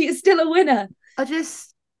 She is still a winner.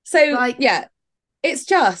 Yeah, it's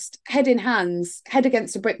just head in hands, head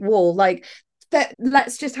against a brick wall. Like,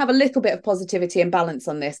 let's just have a little bit of positivity and balance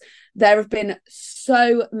on this. There have been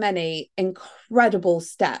so many incredible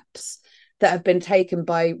steps that have been taken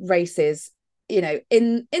by races, you know,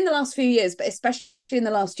 in the last few years, but especially in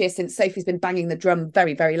the last year since Sophie's been banging the drum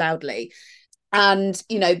very, very loudly. And,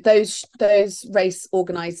 you know, those race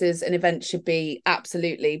organisers and events should be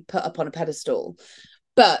absolutely put up on a pedestal.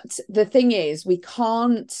 But the thing is, we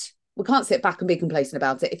can't sit back and be complacent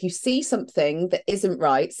about it. If you see something that isn't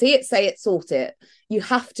right, see it, say it, sort it. You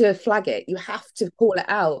have to flag it. You have to call it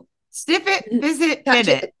out. Sniff it, visit, bin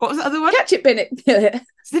it. What was the other one? Catch it, bin it, kill it.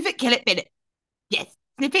 Sniff it, kill it, bin it. Yes.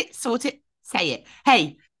 Sniff it, sort it, say it.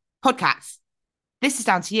 Hey, podcasts, this is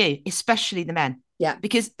down to you, especially the men. Yeah.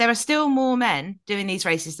 Because there are still more men doing these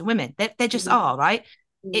races than women. There just are, right?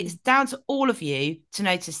 It's down to all of you to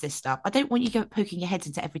notice this stuff. I don't want you go poking your heads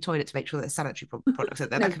into every toilet to make sure there's sanitary products in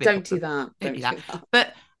there. No, don't do that. Don't do that.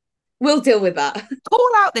 But we'll deal with that. Call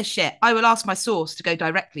out this shit. I will ask my source to go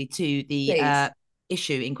directly to the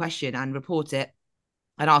issue in question and report it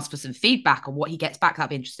and ask for some feedback on what he gets back.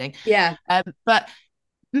 That'd be interesting. Yeah. But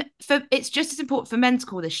it's just as important for men to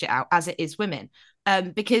call this shit out as it is women.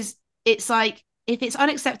 Because it's like, if it's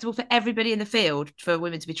unacceptable for everybody in the field for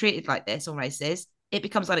women to be treated like this on races, it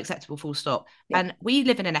becomes unacceptable, full stop. Yeah. And we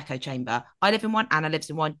live in an echo chamber. I live in one, Anna lives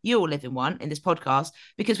in one, you all live in one in this podcast,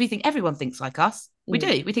 because we think everyone thinks like us. We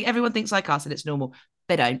do. We think everyone thinks like us and it's normal.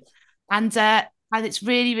 They don't. And it's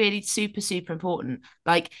really, really super, super important.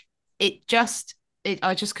 Like, I just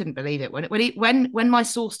couldn't believe it. When my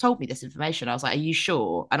source told me this information, I was like, are you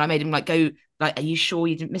sure? And I made him like, go, like, are you sure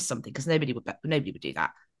you didn't miss something? Because nobody would do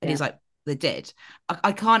that. And he's like, they did.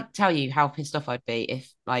 I can't tell you how pissed off I'd be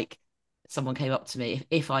if like someone came up to me,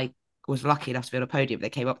 if I was lucky enough to be on a podium,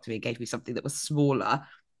 they came up to me and gave me something that was smaller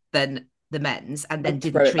than the men's, and then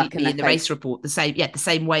throw didn't it back treat in me in the their race face. report the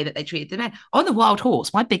same way that they treated the men. On the Wild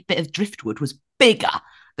Horse, my big bit of driftwood was bigger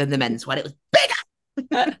than the men's one. It was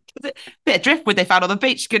bigger. Bit of driftwood they found on the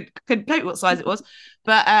beach. Couldn't note what size it was,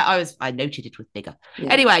 but I noted it was bigger.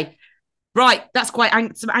 Yeah. Anyway, right, that's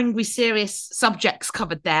quite some angry, serious subjects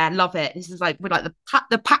covered there. Love it. This is like we're like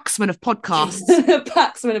the Paxman of podcasts.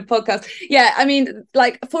 Paxman of podcasts. Yeah, I mean,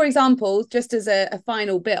 like for example, just as a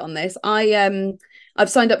final bit on this, I've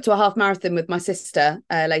signed up to a half marathon with my sister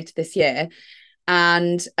later this year,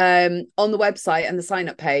 and on the website and the sign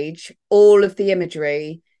up page, all of the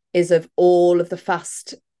imagery is of all of the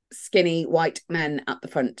fast, skinny white men at the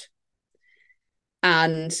front,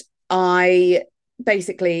 and I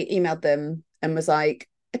basically emailed them and was like,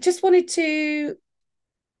 I just wanted to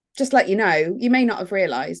just let you know, you may not have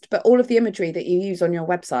realized, but all of the imagery that you use on your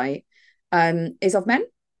website is of men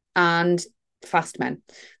and fast men.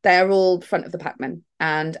 They're all front of the pack men.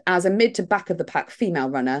 And as a mid to back of the pack female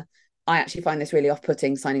runner, I actually find this really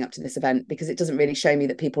off-putting signing up to this event because it doesn't really show me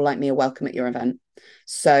that people like me are welcome at your event.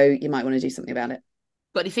 So you might want to do something about it.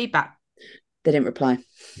 Got any feedback? They didn't reply.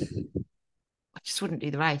 I just wouldn't do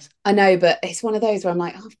the race. I know, but it's one of those where I'm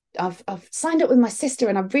like, oh, I've signed up with my sister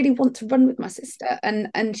and I really want to run with my sister,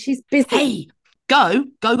 and she's busy. Hey, go.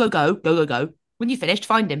 When you finished,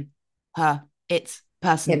 find him, her, it's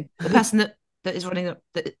person, the person that is running.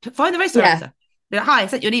 Find the race director. Yeah. Hi, I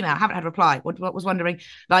sent you an email. I haven't had a reply. What was wondering?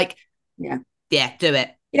 Like, yeah, do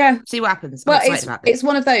it. Yeah, see what happens. Well, it's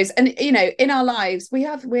one of those, and you know, in our lives,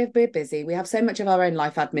 we're busy. We have so much of our own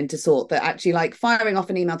life admin to sort that actually, like, firing off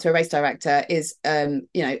an email to a race director is, you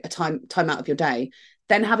know, a time out of your day.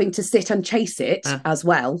 Then having to sit and chase it as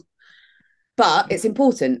well, but it's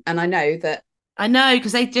important, and I know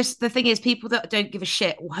because the thing is, people that don't give a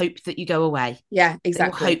shit will hope that you go away. Yeah,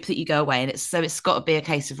 exactly. They will hope that you go away, and it's got to be a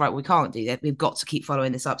case of right, we can't do that. We've got to keep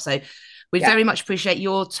following this up. So. We very much appreciate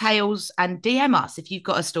your tales, and DM us if you've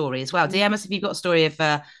got a story as well. DM us if you've got a story of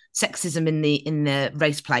sexism in the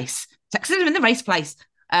race place. Sexism in the race place.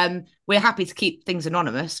 We're happy to keep things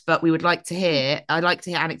anonymous, but we would like to hear. I'd like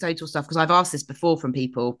to hear anecdotal stuff because I've asked this before from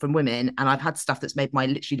women, and I've had stuff that's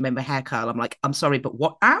literally made my hair curl. I'm like, I'm sorry, but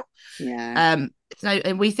what now? Yeah. No,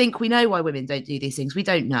 and we think we know why women don't do these things. We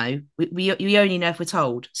don't know. We only know if we're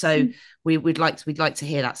told. So we'd like to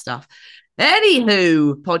hear that stuff.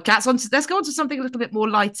 Anywho, podcasts. Let's go on to something a little bit more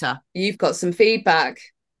lighter. You've got some feedback.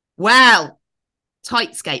 Well,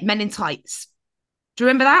 Tightsgate, Men in Tights. Do you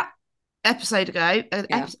remember that episode ago?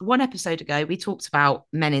 One episode ago, we talked about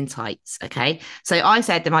Men in Tights. Okay, so I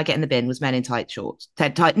said that my get in the bin was Men in Tight shorts.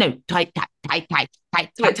 Tighties.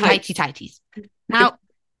 Now,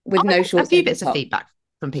 with no shorts. A few bits of feedback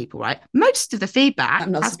from people, right? Most of the feedback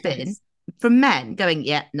has been from men going,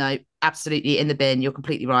 yeah, no, absolutely in the bin. You're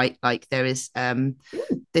completely right. Like there is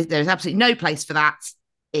absolutely no place for that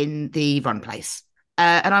in the run place.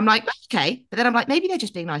 And I'm like, okay, but then I'm like, maybe they're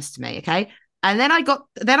just being nice to me, okay? And then I got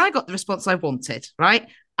the response I wanted, right?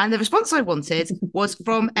 And the response I wanted was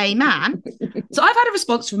from a man. So I've had a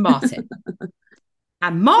response from Martin,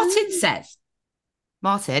 and Martin says,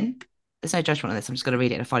 Martin, there's no judgment on this. I'm just going to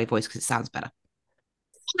read it in a funny voice because it sounds better.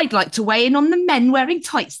 I'd like to weigh in on the men wearing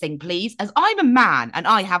tights thing, please, as I'm a man and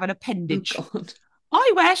I have an appendage. Oh,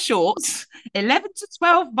 I wear shorts 11 to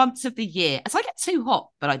 12 months of the year as I get too hot,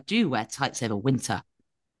 but I do wear tights over winter.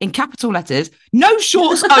 In capital letters, no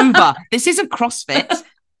shorts over. This isn't CrossFit.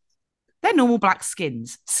 They're normal black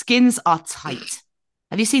skins. Skins are tight.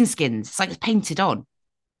 Have you seen skins? It's like it's painted on.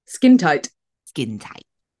 Skin tight. Skin tight.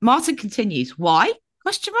 Martin continues. Why?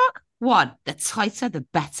 Question mark. 1, the tighter, the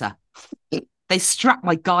better. They strap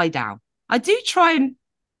my guy down. I do try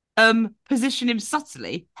and position him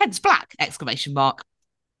subtly, hence black, exclamation mark.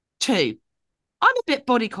 2, I'm a bit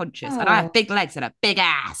body conscious and I have big legs and a big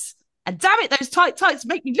ass. And damn it, those tight tights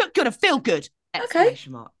make me look good and feel good,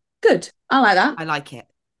 exclamation mark. Good. I like that. I like it.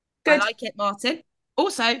 Good. I like it, Martin.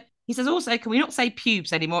 Also, he says, can we not say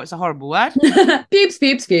pubes anymore? It's a horrible word. Pubes.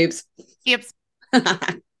 Pubes.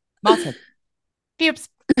 Martin. Pubes.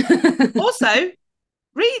 Also,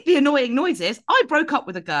 read the annoying noises. I broke up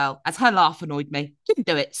with a girl as her laugh annoyed me. Didn't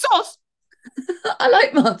do it. Sauce. I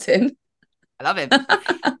like Martin. I love him.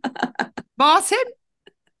 Martin,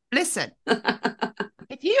 listen.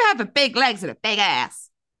 If you have a big legs and a big ass,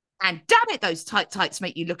 and damn it, those tight tights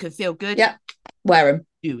make you look and feel good. Yeah, wear them.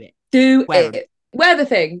 Do it. Wear the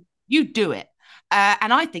thing. You do it.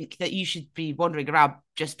 And I think that you should be wandering around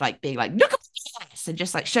just like being like, look at my ass, and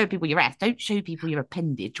just like show people your ass. Don't show people your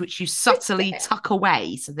appendage, which you subtly tuck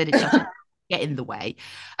away so that it doesn't get in the way.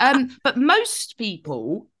 But most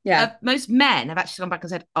people, most men have actually gone back and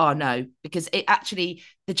said, oh no, because it actually,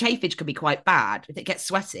 the chafage can be quite bad if it gets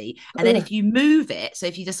sweaty. And then if you move it, so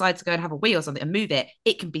if you decide to go and have a wee or something and move it,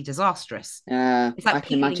 it can be disastrous. It's like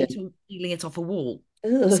peeling it off a wall.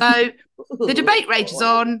 Ugh. So the debate rages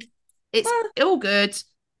on. It's all good.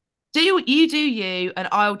 Do you, and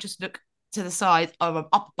I'll just look to the side, either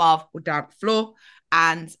up above or down the floor.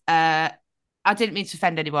 And I didn't mean to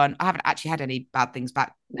offend anyone. I haven't actually had any bad things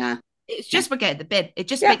back. Nah. It's just for getting the bin. It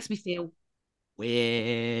just makes me feel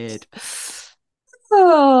weird.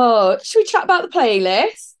 Oh, should we chat about the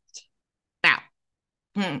playlist? Now,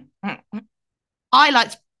 I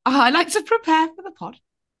like to prepare for the pod.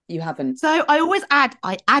 You haven't. So I always add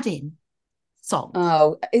in songs.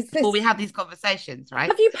 Oh, is this before we have these conversations, right?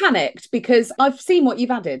 Have you panicked? Because I've seen what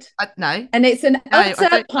you've added. No. And it's an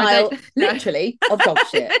utter pile, literally, of dog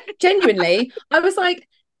shit. Genuinely, I was like,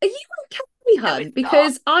 are you okay, hun? No,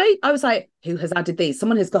 because I was like, who has added these?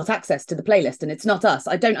 Someone has got access to the playlist and it's not us.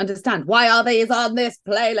 I don't understand. Why are these on this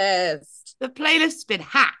playlist? The playlist's been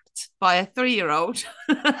hacked by a 3-year-old.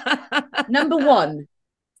 Number 1,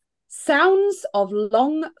 Sounds of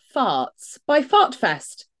Long Farts by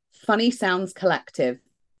Fartfest. Funny Sounds Collective.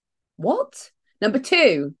 What? Number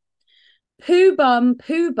 2, Poo Bum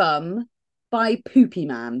by Poopy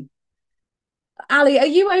Man. Ali, are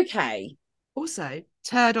you okay? Also,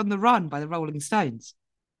 Turd on the Run by the Rolling Stones.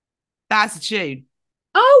 That's a tune.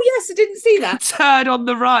 Oh, yes, I didn't see that. Turd on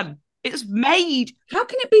the Run. It's made. How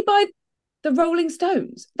can it be by the Rolling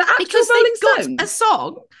Stones? The actual Rolling Stones? A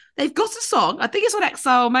song. They've got a song. I think it's on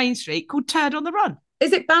Exile Main Street called Turd on the Run.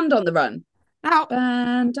 Is it Band on the Run? Now,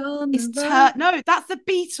 Band on the Run. No, that's the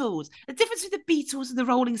Beatles. The difference with the Beatles and the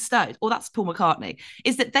Rolling Stones, or that's Paul McCartney,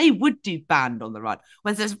 is that they would do Band on the Run.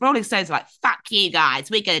 Whereas the Rolling Stones are like, fuck you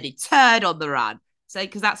guys, we're going to do Turd on the Run. So,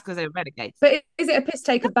 because they were renegades. But is it a piss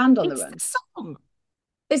take of Band on the Run? It's a song.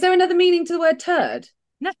 Is there another meaning to the word turd?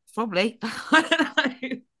 No, probably. I don't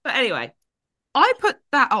know. But anyway, I put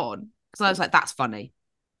that on because I was like, that's funny.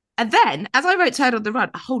 And then, as I wrote Turd on the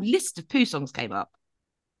Run, a whole list of poo songs came up.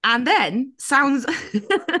 And then sounds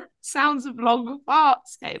of long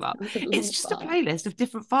farts came up. It's just a playlist of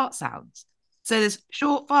different fart sounds. So there's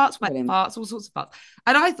short farts, wet farts, all sorts of farts.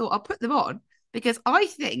 And I thought I'll put them on because I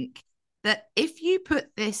think that if you put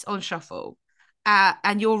this on shuffle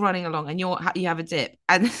and you're running along and you have a dip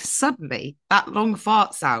and suddenly that long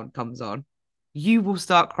fart sound comes on, you will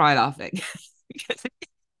start cry laughing.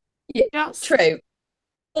 Yeah, true.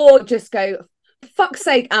 Or just go, fuck's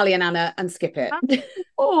sake, Ali and Anna, and skip it.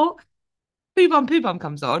 Or Poo Bum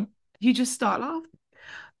comes on, you just start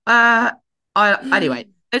laughing. Anyway,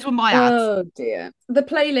 those were my ads. Oh dear. The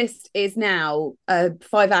playlist is now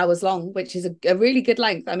 5 hours long, which is a really good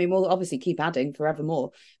length. I mean, we'll obviously keep adding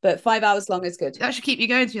forevermore, but 5 hours long is good. That should keep you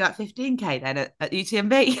going through that 15k then at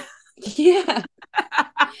UTMB. Yeah.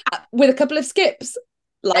 With a couple of skips,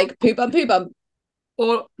 like Poo Bum.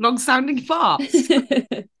 Or long-sounding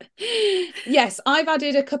farts. Yes, I've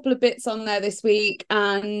added a couple of bits on there this week,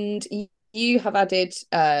 and you have added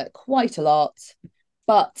quite a lot.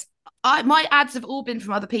 But my ads have all been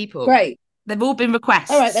from other people. Great. They've all been requests.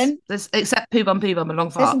 All right, then. Except Poo Bum and Long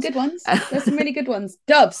Farts. There's some good ones. There's some really good ones.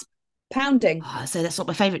 Doves, Pounding. So that's not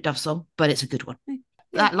my favourite Dove song, but it's a good one. Yeah.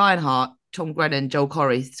 That Lionheart, Tom Grennan, Joel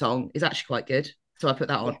Corry song is actually quite good. So I put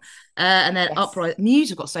that on. Yes. And then Uprising. Muse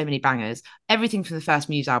have got so many bangers. Everything from the first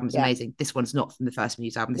Muse album is amazing. This one's not from the first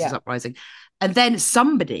Muse album. This is Uprising. And then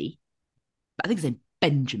somebody, I think his name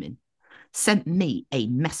Benjamin, sent me a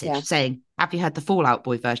message saying, have you heard the Fall Out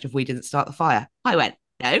Boy version of We Didn't Start the Fire? I went,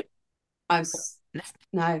 no. I'm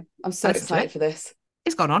so excited for this.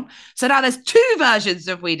 It's gone on. So now there's 2 versions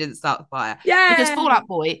of We Didn't Start the Fire. Yeah. Because Fall Out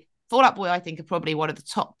Boy, I think, are probably one of the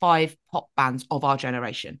top 5 pop bands of our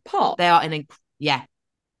generation. Pop? They are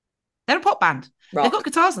they're a pop band. Rock. They've got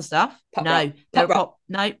guitars and stuff. Pop no, rock. they're pop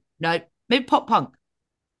pop. No. Maybe pop punk.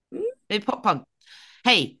 Maybe pop punk.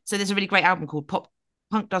 Hey, so there's a really great album called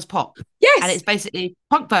Punk Does Pop. Yes. And it's basically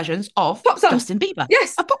punk versions of pop songs. Justin Bieber.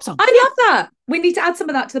 Yes. A pop song. I love that. We need to add some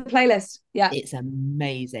of that to the playlist. Yeah. It's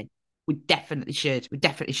amazing. We definitely should.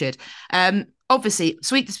 Obviously,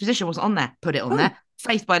 Sweet Disposition wasn't on there. Put it on there.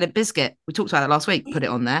 Faith by Limp Bizkit. We talked about that last week. Put it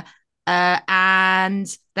on there. And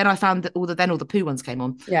then I found that all the poo ones came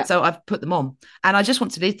on. Yeah. So I've put them on. And I just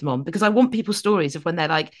want to leave them on because I want people's stories of when they're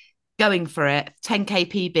like going for it,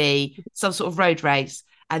 10k PB, some sort of road race,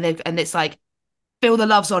 and it's like Feel the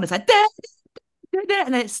Love's on. It's like and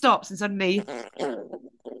then it stops and suddenly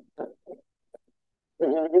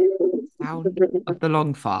sound of the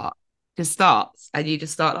long fart just starts and you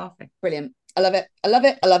just start laughing. Brilliant. I love it. I love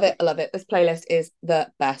it. I love it. I love it. This playlist is the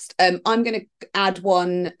best. I'm going to add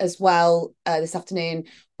one as well this afternoon,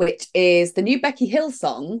 which is the new Becky Hill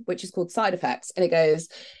song, which is called Side Effects. And it goes,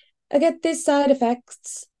 I get these side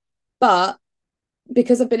effects, but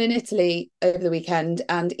because I've been in Italy over the weekend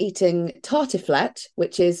and eating tartiflette,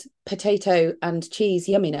 which is potato and cheese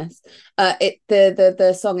yumminess,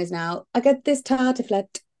 the song is now, I get this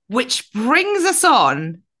tartiflette. Which brings us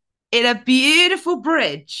on in a beautiful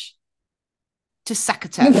bridge to sack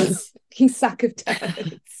of turds. Sack of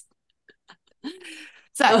turds.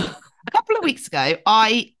 So a couple of weeks ago,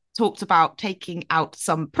 I talked about taking out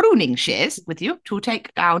some pruning shears with you to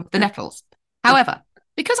take down the nettles. However,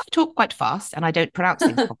 because I talk quite fast and I don't pronounce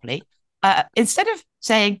things properly, instead of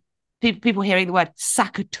saying people hearing the word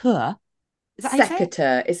secateurs, is that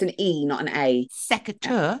secateur? It's an E, not an A.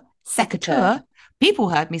 Secateurs. People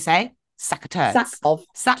heard me say secateurs.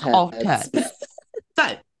 Sack of turds.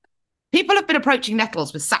 So people have been approaching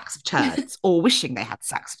nettles with sacks of turds, or wishing they had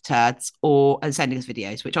sacks of turds, and sending us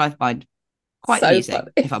videos, which I find quite amusing,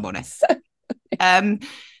 funny. If I'm honest.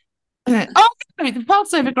 The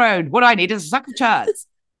part's overgrown. What I need is a sack of turds.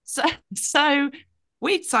 So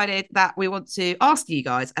we decided that we want to ask you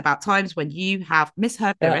guys about times when you have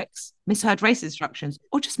misheard lyrics, misheard race instructions,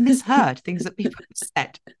 or just misheard things that people have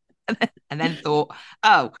said, and then thought,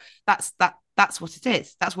 oh, that's what it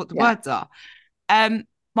is. That's what the words are.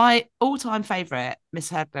 My all-time favourite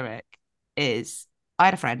misheard lyric is, I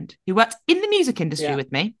had a friend who worked in the music industry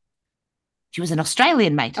with me. She was an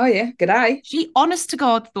Australian mate. Oh, yeah. G'day. She, honest to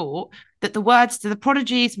God, thought that the words to the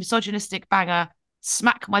Prodigy's misogynistic banger,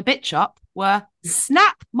 Smack My Bitch Up, were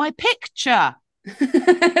snap my picture.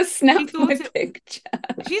 Snap my picture.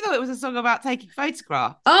 She thought it was a song about taking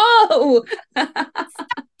photographs. Oh!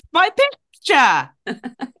 My picture.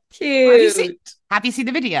 Cute. Have you seen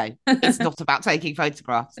the video? It's not about taking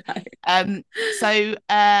photographs. No. And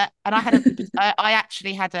I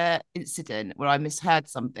actually had an incident where I misheard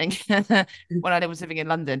something when I was living in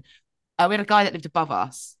London. We had a guy that lived above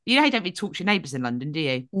us. You know, you don't really talk to your neighbours in London, do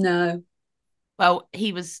you? No. Well,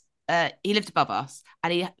 he lived above us,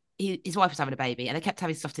 and his wife was having a baby, and they kept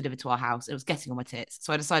having stuff delivered to our house. It was getting on my tits,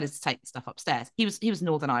 so I decided to take the stuff upstairs. He was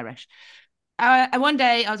Northern Irish. And one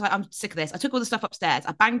day I was like, I'm sick of this. I took all the stuff upstairs.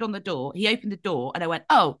 I banged on the door. He opened the door and I went,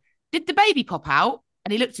 oh, did the baby pop out?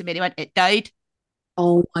 And he looked at me and he went, it died.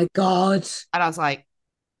 Oh my God. And I was like,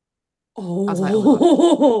 oh my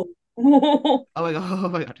God. Oh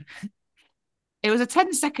my God. It was a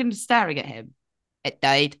 10-second staring at him. It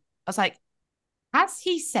died. I was like, has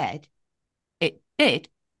he said it did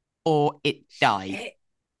or it died? Shit.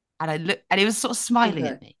 And I looked, and he was sort of smiling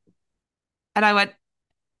at me. And I went,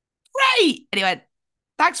 great. And he went,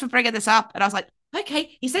 thanks for bringing this up. And I was like,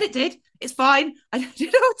 okay, he said it did. It's fine. I don't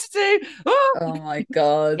know what to do. Oh my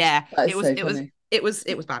God. Yeah, it was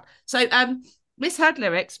bad. So misheard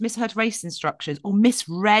lyrics, misheard race instructions, or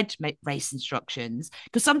misread race instructions.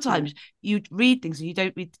 Because sometimes you read things and you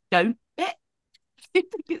don't read bit.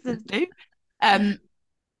 It says do.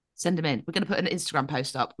 Send them in. We're going to put an Instagram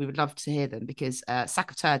post up. We would love to hear them because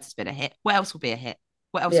Sack of Turds has been a hit. What else will be a hit?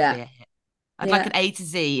 What else will be a hit? I'd like an A to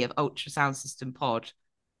Z of Ultrasound System pod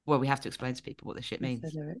where we have to explain to people what this shit means.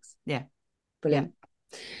 Yeah. Brilliant.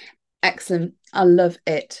 Yeah. Excellent. I love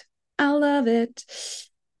it. I love it.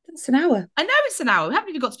 It's an hour. I know it's an hour. We haven't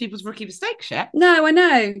even got to people's rookie mistakes yet. No, I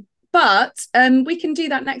know. But we can do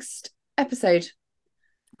that next episode.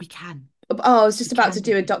 We can. Oh, I was just about to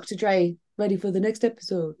do a Dr. Dre ready for the next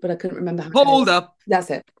episode, but I couldn't remember how to Hold up.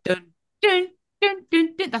 That's it. Dun, dun. Dun,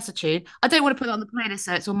 dun, dun. That's a tune. I don't want to put it on the playlist,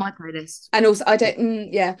 so it's on my playlist. And also, I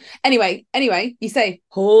don't. Yeah. Anyway, you say,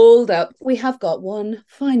 hold up. We have got one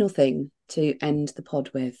final thing to end the pod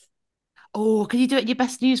with. Oh, can you do it in your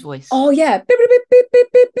best news voice? Oh yeah. Beep, beep, beep, beep,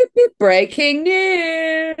 beep, beep, beep. Breaking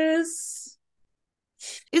news.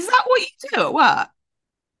 Is that what you do at work?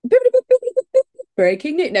 Beep, beep, beep, beep, beep, beep.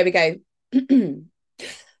 Breaking news. There we go.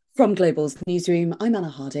 From Global's newsroom, I'm Anna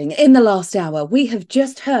Harding. In the last hour, we have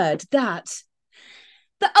just heard that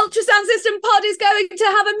the Ultrasound System pod is going to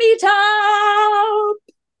have a meetup.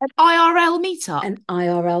 An IRL meetup. An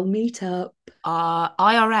IRL meetup.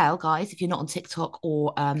 IRL, guys, if you're not on TikTok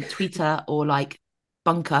or Twitter or like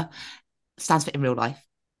Bunker, stands for in real life.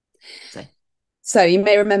 So you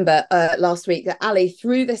may remember last week that Ali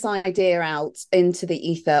threw this idea out into the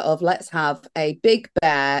ether of let's have a Big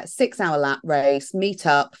Bear 6-hour lap race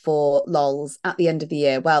meetup for lols at the end of the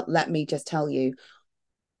year. Well, let me just tell you,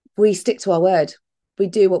 we stick to our word. We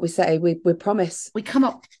do what we say. We promise. We come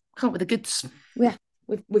up with the goods. Yeah,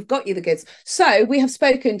 We've got you the goods. So we have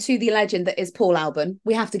spoken to the legend that is Paul Alban.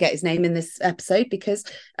 We have to get his name in this episode because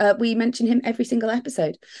we mention him every single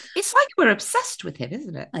episode. It's like we're obsessed with him,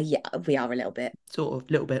 isn't it? Yeah, we are a little bit. Sort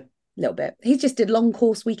of, little bit. He just did long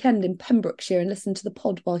course weekend in Pembrokeshire and listened to the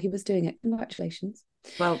pod while he was doing it. Congratulations.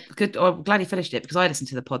 Well, good. I'm glad he finished it because I listened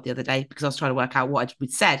to the pod the other day because I was trying to work out what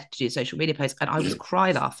we'd said to do a social media post and I was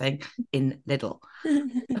cry laughing in Lidl.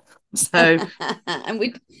 So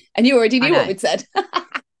and you already knew what we'd said.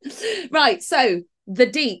 Right, so the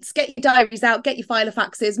deets, get your diaries out, get your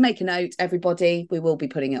filofaxes, make a note, everybody. We will be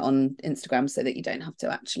putting it on Instagram so that you don't have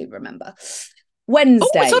to actually remember. Wednesday.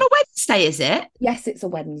 Oh, it's on a Wednesday, is it? Yes, it's a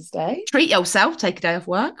Wednesday. Treat yourself, take a day off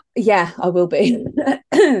work. Yeah, I will be.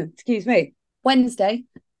 Excuse me. Wednesday,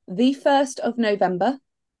 the 1st of November.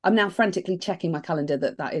 I'm now frantically checking my calendar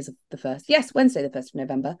that is the 1st. Yes, Wednesday, the 1st of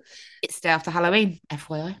November. It's the day after Halloween,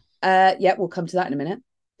 FYI. Yeah, we'll come to that in a minute.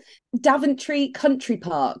 Daventry Country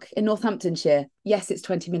Park in Northamptonshire. Yes, it's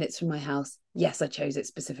 20 minutes from my house. Yes, I chose it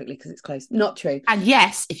specifically because it's close. Not true. And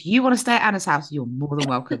yes, if you want to stay at Anna's house, you're more than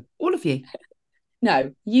welcome. All of you.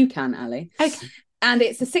 No, you can, Ali. Okay. And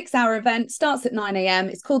it's a 6-hour event, starts at 9 a.m.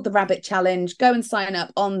 It's called the Rabbit Challenge. Go and sign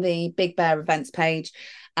up on the Big Bear events page.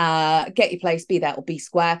 Get your place, be there or be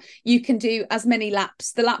square. You can do as many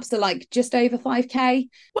laps. The laps are like just over 5K.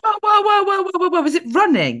 Whoa. Is it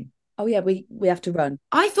running? Oh, yeah, we have to run.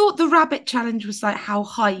 I thought the Rabbit Challenge was like how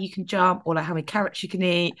high you can jump or like how many carrots you can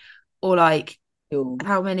eat or like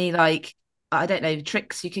how many, like, I don't know,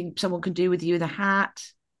 tricks someone can do with you in a hat.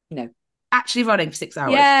 No. Actually running for 6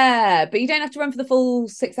 hours. Yeah, but you don't have to run for the full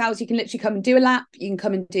 6 hours. You can literally come and do a lap. You can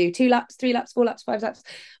come and do 2 laps, 3 laps, 4 laps, 5 laps,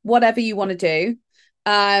 whatever you want to do.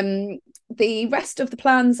 The rest of the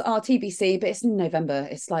plans are TBC, but it's in November.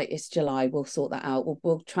 It's July. We'll sort that out.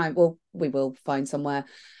 We will find somewhere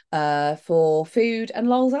for food and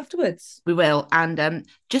lols afterwards. We will. And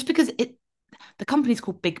just because the company's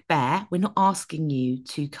called Big Bear, we're not asking you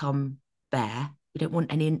to come bear. We don't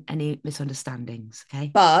want any misunderstandings,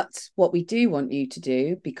 okay? But what we do want you to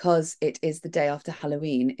do, because it is the day after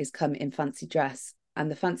Halloween, is come in fancy dress.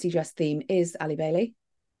 And the fancy dress theme is, Ali Bailey?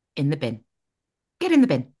 In the bin. Get in the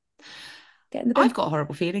bin. Get in the bin. I've got a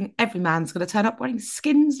horrible feeling every man's going to turn up wearing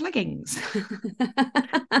skins leggings.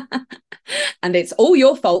 And it's all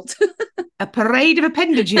your fault. A parade of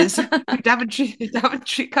appendages.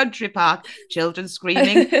 Daventry Country Park. Children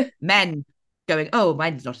screaming. Men going, oh,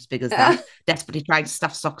 mine's not as big as that. Desperately trying to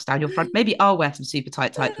stuff socks down your front. Maybe I'll wear some super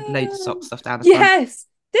tight with loads of socks stuffed down the front. Yes.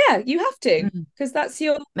 Yeah, you have to, because that's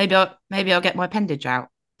your... Maybe I'll get my appendage out.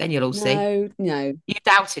 Then you'll all see. No. You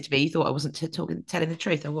doubted me. You thought I wasn't telling the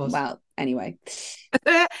truth. I was. Well, anyway. It's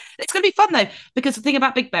going to be fun, though, because the thing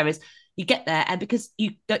about Big Bear is you get there and because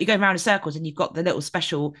you're going around in circles and you've got the little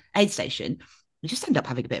special aid station, you just end up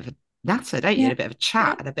having a bit of a natter, don't you? A bit of a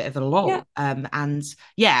chat and a bit of a lull.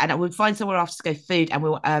 Yeah. And we'll find somewhere after to go food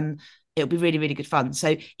and it'll be really, really good fun.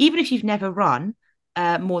 So even if you've never run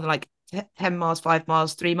more than like 10 miles, 5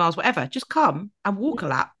 miles, 3 miles, whatever, just come and walk a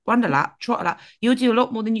lap, run a lap, trot a lap. You'll do a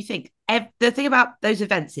lot more than you think. The thing about those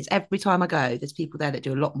events is every time I go, there's people there that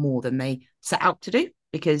do a lot more than they set out to do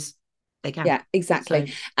because they can. Yeah, exactly.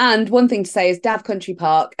 So. And one thing to say is Dav Country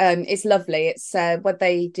Park, it's lovely. It's when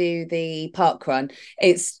they do the park run,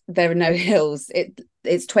 there are no hills.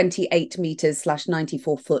 It's 28 meters /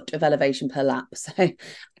 94 foot of elevation per lap. So I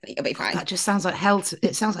think you'll be fine. That just sounds like hell.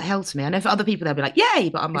 It sounds like hell to me. I know for other people they'll be like, yay,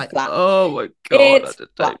 but I'm like, oh my God, I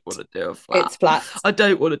don't want to do a flat. It's flat. I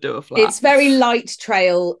don't want to do a flat. It's very light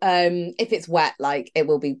trail. If it's wet, like it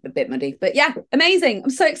will be a bit muddy. But yeah, amazing. I'm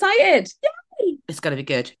so excited. Yay! It's going to be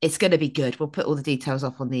good. It's going to be good. We'll put all the details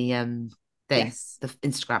up on the the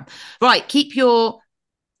Instagram. Right, keep your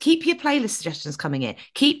playlist suggestions coming in.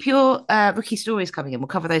 Keep your rookie stories coming in. We'll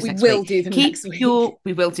cover those next week. We will do them next week.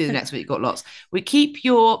 We will do them next week. You've got lots. We keep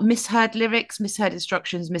your misheard lyrics, misheard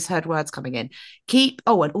instructions, misheard words coming in.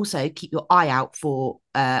 And also keep your eye out for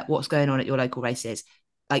what's going on at your local races.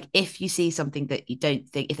 Like if you see something that you don't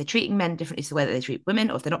think, if they're treating men differently to the way that they treat women,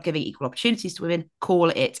 or if they're not giving equal opportunities to women, call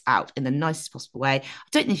it out in the nicest possible way. I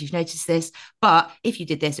don't know if you've noticed this, but if you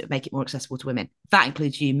did this, it would make it more accessible to women. That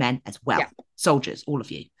includes you men as well. Yeah. Soldiers, all of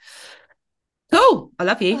you. Cool. I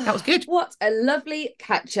love you. That was good. What a lovely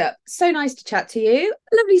catch up. So nice to chat to you.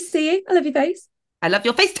 Lovely to see you. I love your face. I love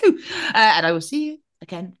your face too. And I will see you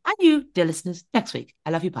again, and you, dear listeners, next week.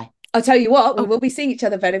 I love you. Bye. I'll tell you what, we will be seeing each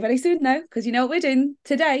other very, very soon now, because you know what we're doing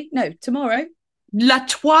today? No, tomorrow. Le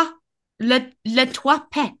trois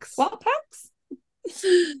pecs. What pecs?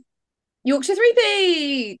 Yorkshire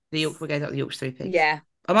Three-Peat. We're going to the Yorkshire Three-Peat. Yeah.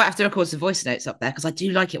 I might have to record some voice notes up there, because I do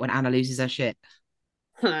like it when Anna loses her shit.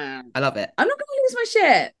 I love it. I'm not going to lose my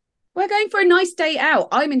shit. We're going for a nice day out.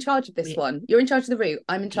 I'm in charge of this Yeah. one. You're in charge of the route.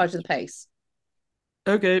 I'm in charge of the pace.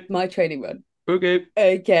 Okay. My training run. Okay.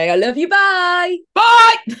 Okay, I love you. Bye.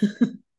 Bye.